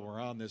live while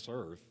we're on this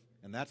earth,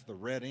 and that's the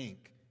red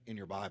ink in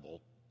your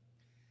Bible.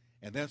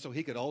 And then so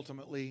he could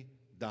ultimately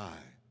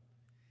die.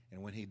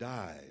 And when he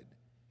died,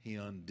 he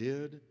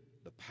undid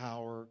the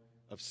power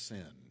of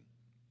sin.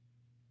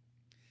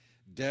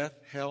 Death,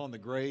 hell, and the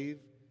grave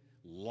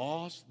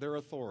lost their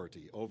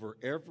authority over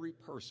every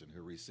person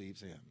who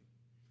receives him.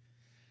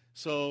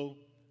 So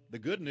the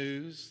good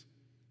news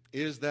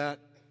is that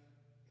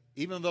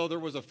even though there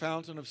was a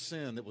fountain of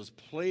sin that was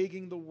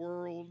plaguing the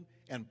world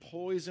and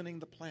poisoning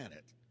the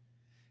planet,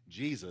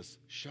 Jesus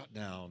shut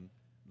down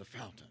the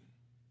fountain.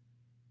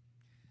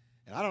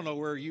 And I don't know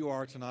where you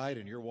are tonight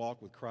in your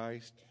walk with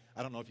Christ.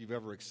 I don't know if you've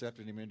ever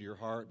accepted him into your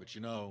heart, but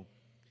you know,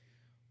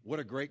 what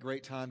a great,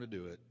 great time to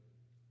do it.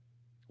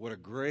 What a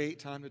great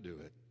time to do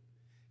it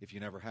if you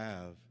never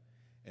have,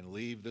 and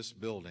leave this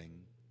building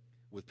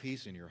with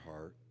peace in your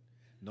heart,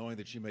 knowing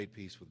that you made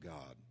peace with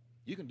God.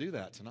 You can do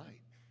that tonight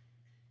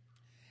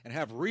and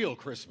have real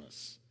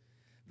Christmas.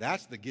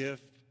 That's the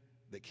gift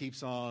that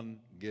keeps on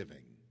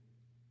giving.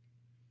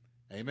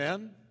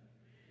 Amen?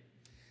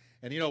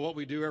 And you know what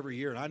we do every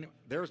year, and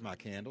there's my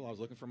candle. I was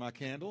looking for my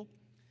candle,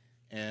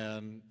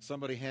 and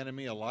somebody handed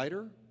me a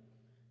lighter,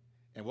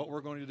 and what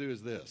we're going to do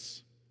is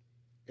this.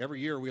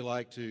 Every year we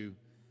like to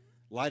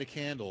light a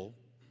candle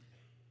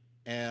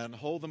and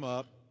hold them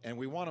up, and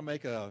we want to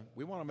make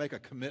a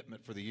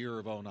commitment for the year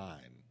of 2009.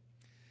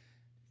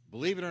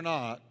 Believe it or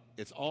not,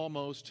 it's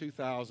almost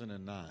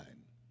 2009.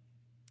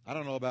 I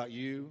don't know about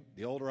you.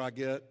 The older I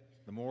get,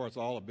 the more it's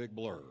all a big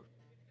blur.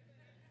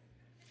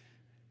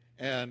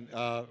 And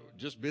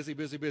just busy,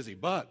 busy, busy.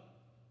 But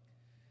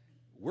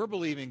we're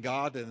believing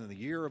God that in the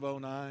year of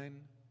 2009,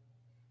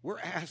 we're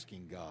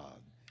asking God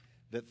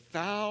that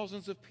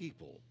thousands of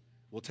people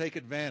will take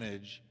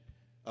advantage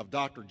of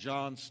Dr.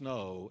 John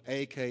Snow,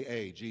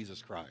 a.k.a.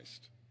 Jesus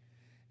Christ,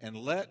 and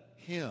let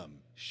him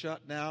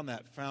shut down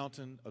that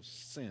fountain of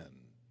sin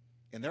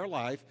in their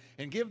life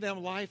and give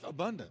them life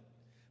abundant,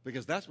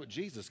 because that's what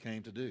Jesus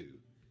came to do.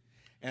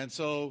 And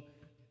so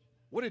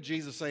what did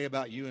Jesus say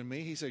about you and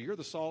me? He said, you're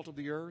the salt of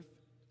the earth.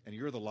 and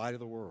you're the light of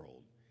the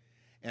world.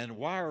 And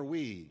why are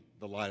we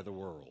the light of the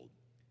world?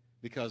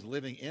 Because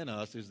living in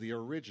us is the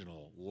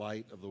original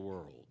light of the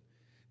world.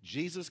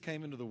 Jesus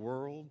came into the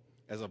world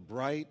as a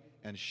bright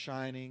and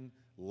shining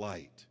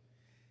light.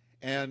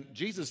 And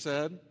Jesus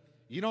said,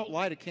 you don't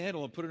light a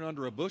candle and put it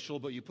under a bushel,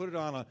 but you put it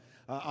on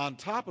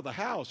top of the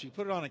house. You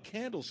put it on a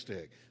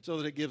candlestick so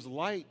that it gives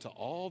light to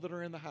all that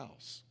are in the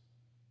house.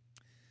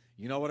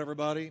 You know what,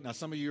 everybody? Now,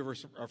 some of you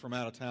are from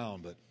out of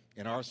town, but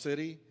in our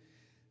city,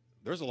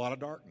 there's a lot of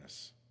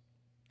darkness.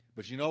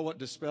 But you know what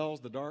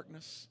dispels the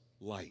darkness?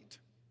 Light.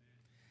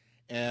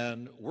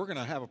 And we're going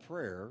to have a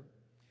prayer,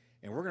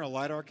 and we're going to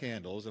light our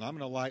candles, and I'm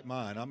going to light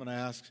mine. I'm going to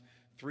ask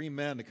 3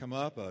 men to come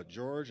up,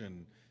 George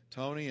and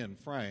Tony and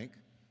Frank,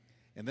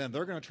 and then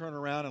they're going to turn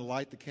around and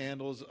light the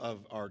candles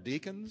of our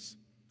deacons,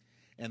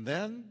 and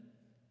then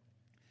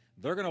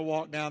they're going to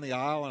walk down the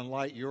aisle and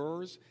light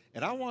yours,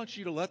 and I want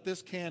you to let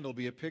this candle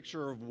be a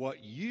picture of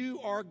what you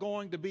are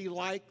going to be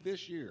like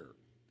this year.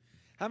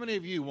 How many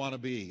of you want to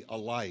be a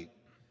light,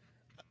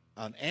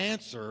 an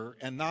answer,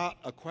 and not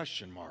a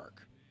question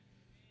mark?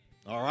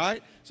 All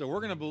right? So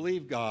we're going to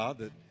believe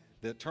God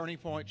that Turning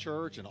Point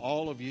Church and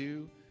all of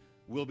you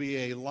will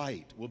be a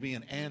light, will be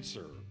an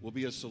answer, will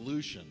be a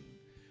solution,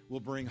 will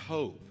bring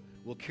hope,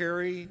 will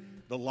carry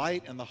the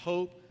light and the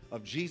hope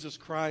of Jesus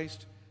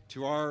Christ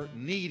to our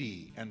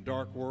needy and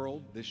dark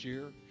world this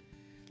year.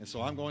 And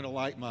so I'm going to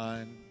light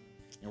mine,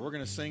 and we're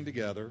going to sing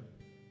together.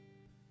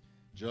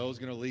 Joe's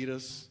going to lead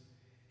us.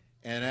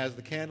 And as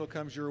the candle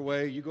comes your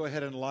way, you go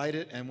ahead and light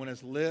it. And when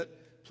it's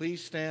lit,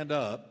 please stand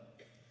up,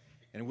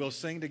 and we'll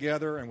sing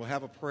together, and we'll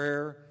have a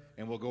prayer,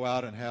 and we'll go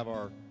out and have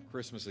our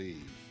Christmas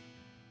Eve.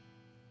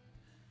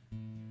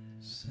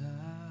 Silent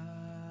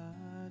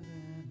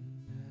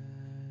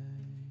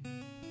night,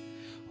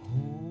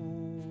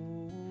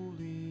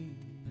 holy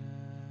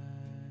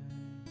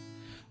night,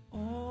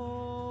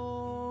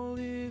 all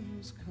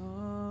is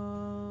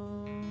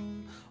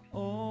calm,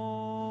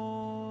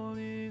 all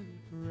is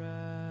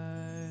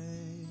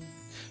bright,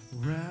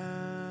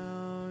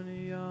 round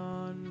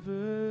yon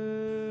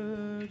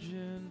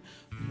virgin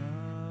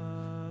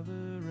mother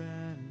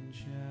and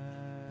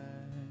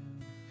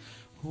child,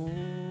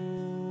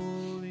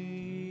 holy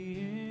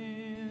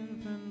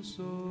infant,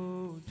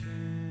 so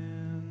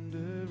tender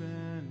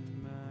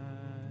and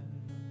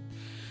mild,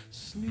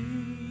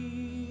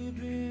 sleep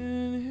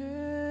in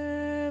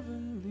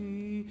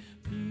heavenly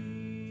peace,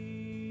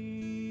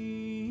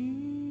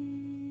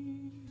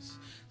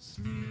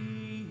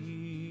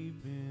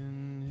 sleep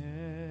in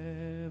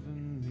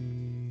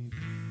heavenly peace.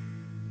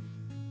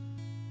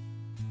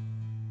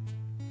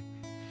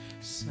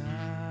 Silent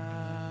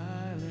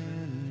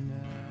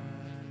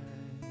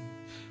night,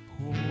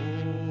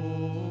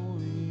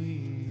 holy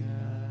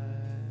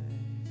night,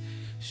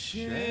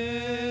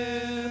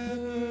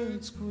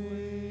 shepherds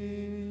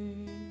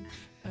quake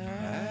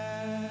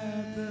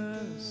at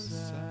the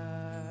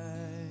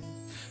sight,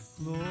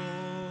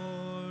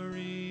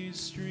 glory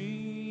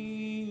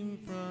stream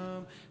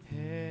from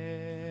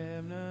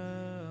heaven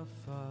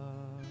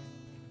afar,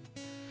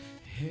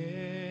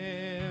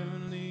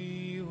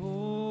 heavenly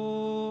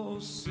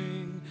hosts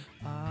sing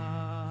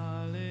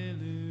Alleluia.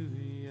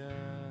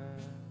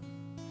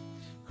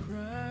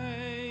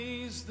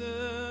 Christ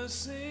the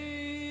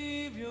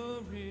Savior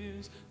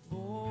is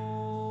born.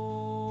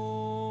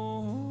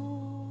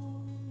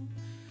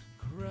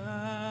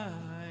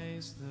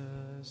 Christ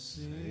the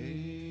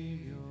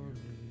Savior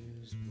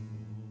is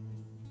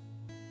born.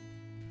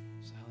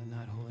 Silent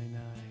night, holy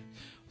night,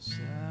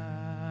 silent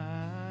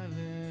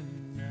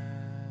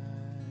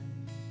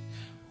night,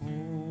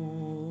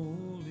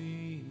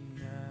 holy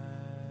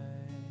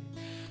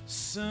night,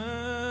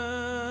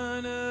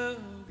 Son of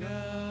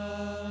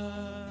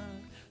God,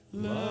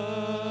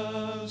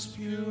 love's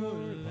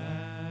pure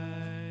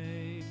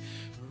light,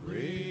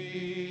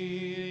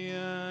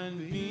 radiant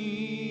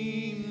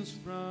beams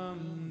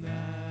from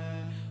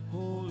thy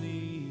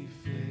holy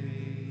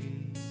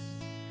face,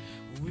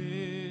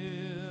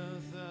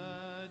 with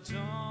the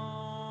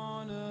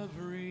dawn of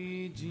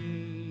redeeming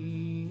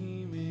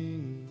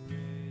grace.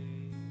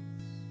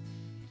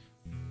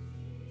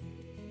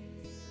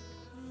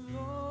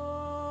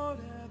 Lord,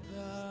 at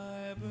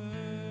thy birth,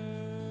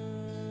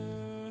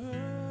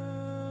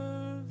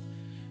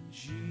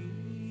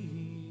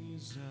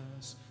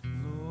 Jesus,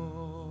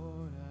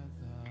 Lord, at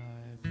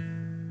thy birth.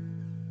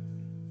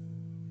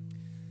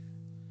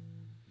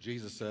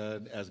 Jesus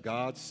said, as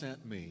God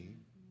sent me,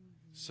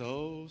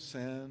 so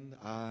send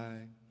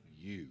I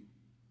you.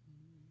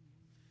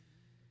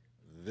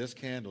 This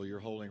candle you're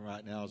holding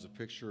right now is a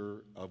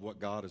picture of what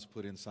God has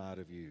put inside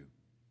of you.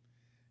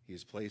 He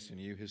has placed in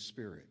you His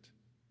Spirit.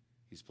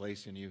 He's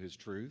placed in you His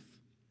truth.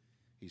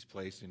 He's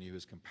placed in you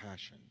His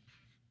compassion.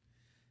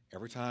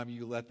 Every time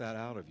you let that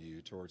out of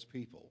you towards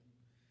people,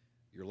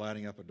 you're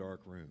lighting up a dark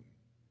room.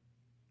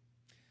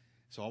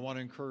 So I want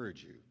to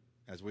encourage you,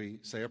 as we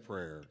say a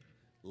prayer,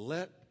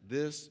 let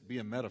this be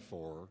a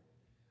metaphor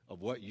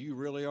of what you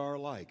really are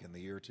like in the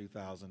year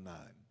 2009.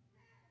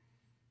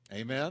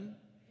 Amen?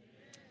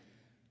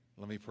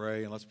 Let me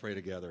pray, and let's pray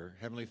together.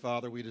 Heavenly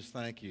Father, we just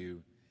thank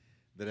you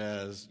that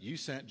as you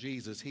sent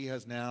Jesus, he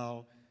has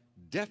now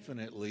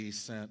definitely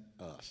sent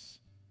us.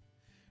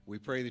 We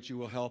pray that you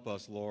will help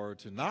us, Lord,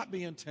 to not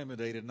be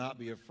intimidated, not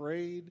be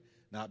afraid,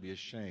 not be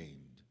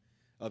ashamed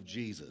of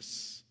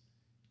Jesus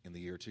in the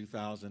year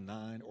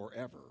 2009 or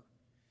ever.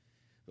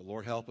 But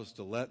Lord, help us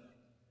to let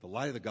the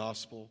light of the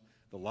gospel,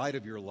 the light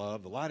of your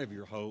love, the light of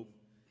your hope,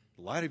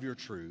 the light of your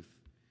truth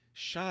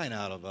shine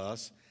out of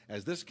us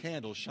as this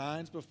candle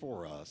shines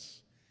before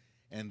us,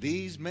 and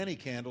these many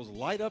candles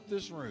light up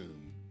this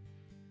room.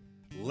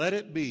 Let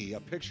it be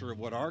a picture of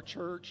what our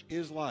church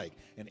is like,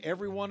 and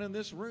everyone in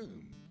this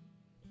room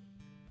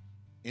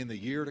in the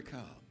year to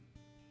come.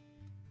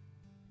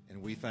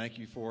 And we thank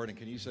you for it. And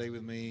can you say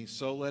with me,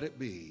 so let it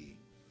be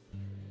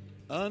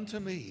unto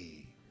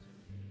me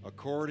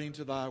according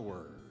to thy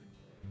word.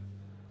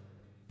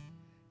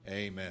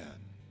 Amen.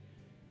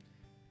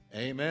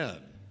 Amen.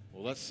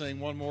 Well, let's sing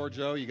one more,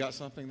 Joe. You got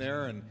something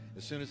there, and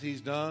as soon as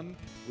he's done,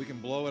 we can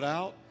blow it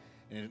out.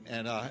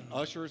 And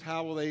ushers,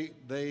 how will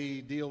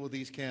they deal with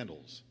these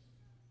candles?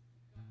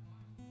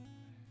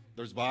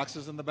 There's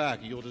boxes in the back.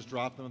 You'll just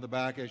drop them in the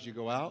back as you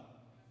go out.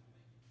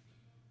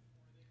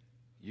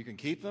 You can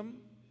keep them,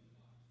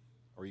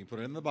 or you can put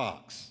it in the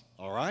box.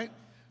 All right?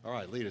 All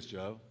right, lead us,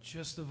 Joe.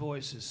 Just the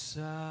voices.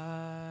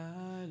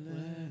 Silent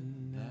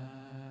night,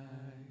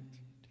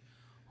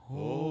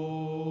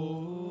 holy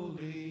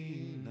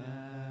night,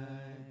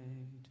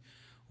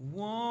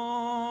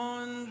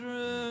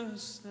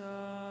 wondrous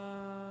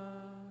star,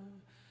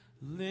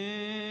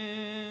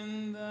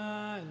 lend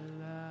thy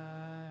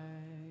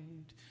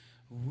light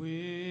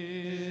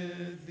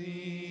with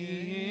the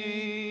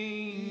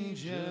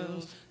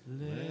angels.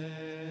 Let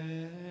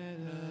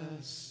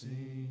us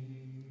sing.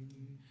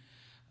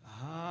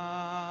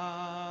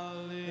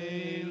 Hallelujah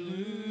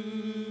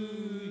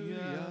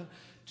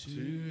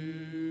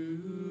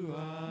to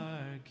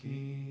our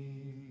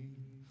King.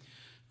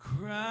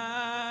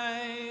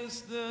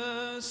 Christ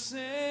the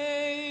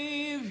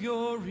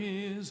Savior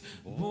is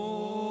born.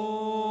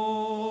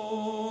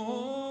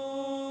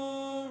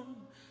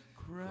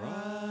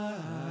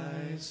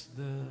 Christ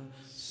the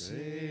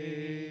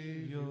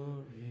Savior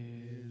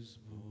is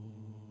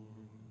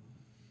born.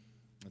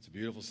 That's a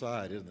beautiful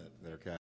sight, isn't it?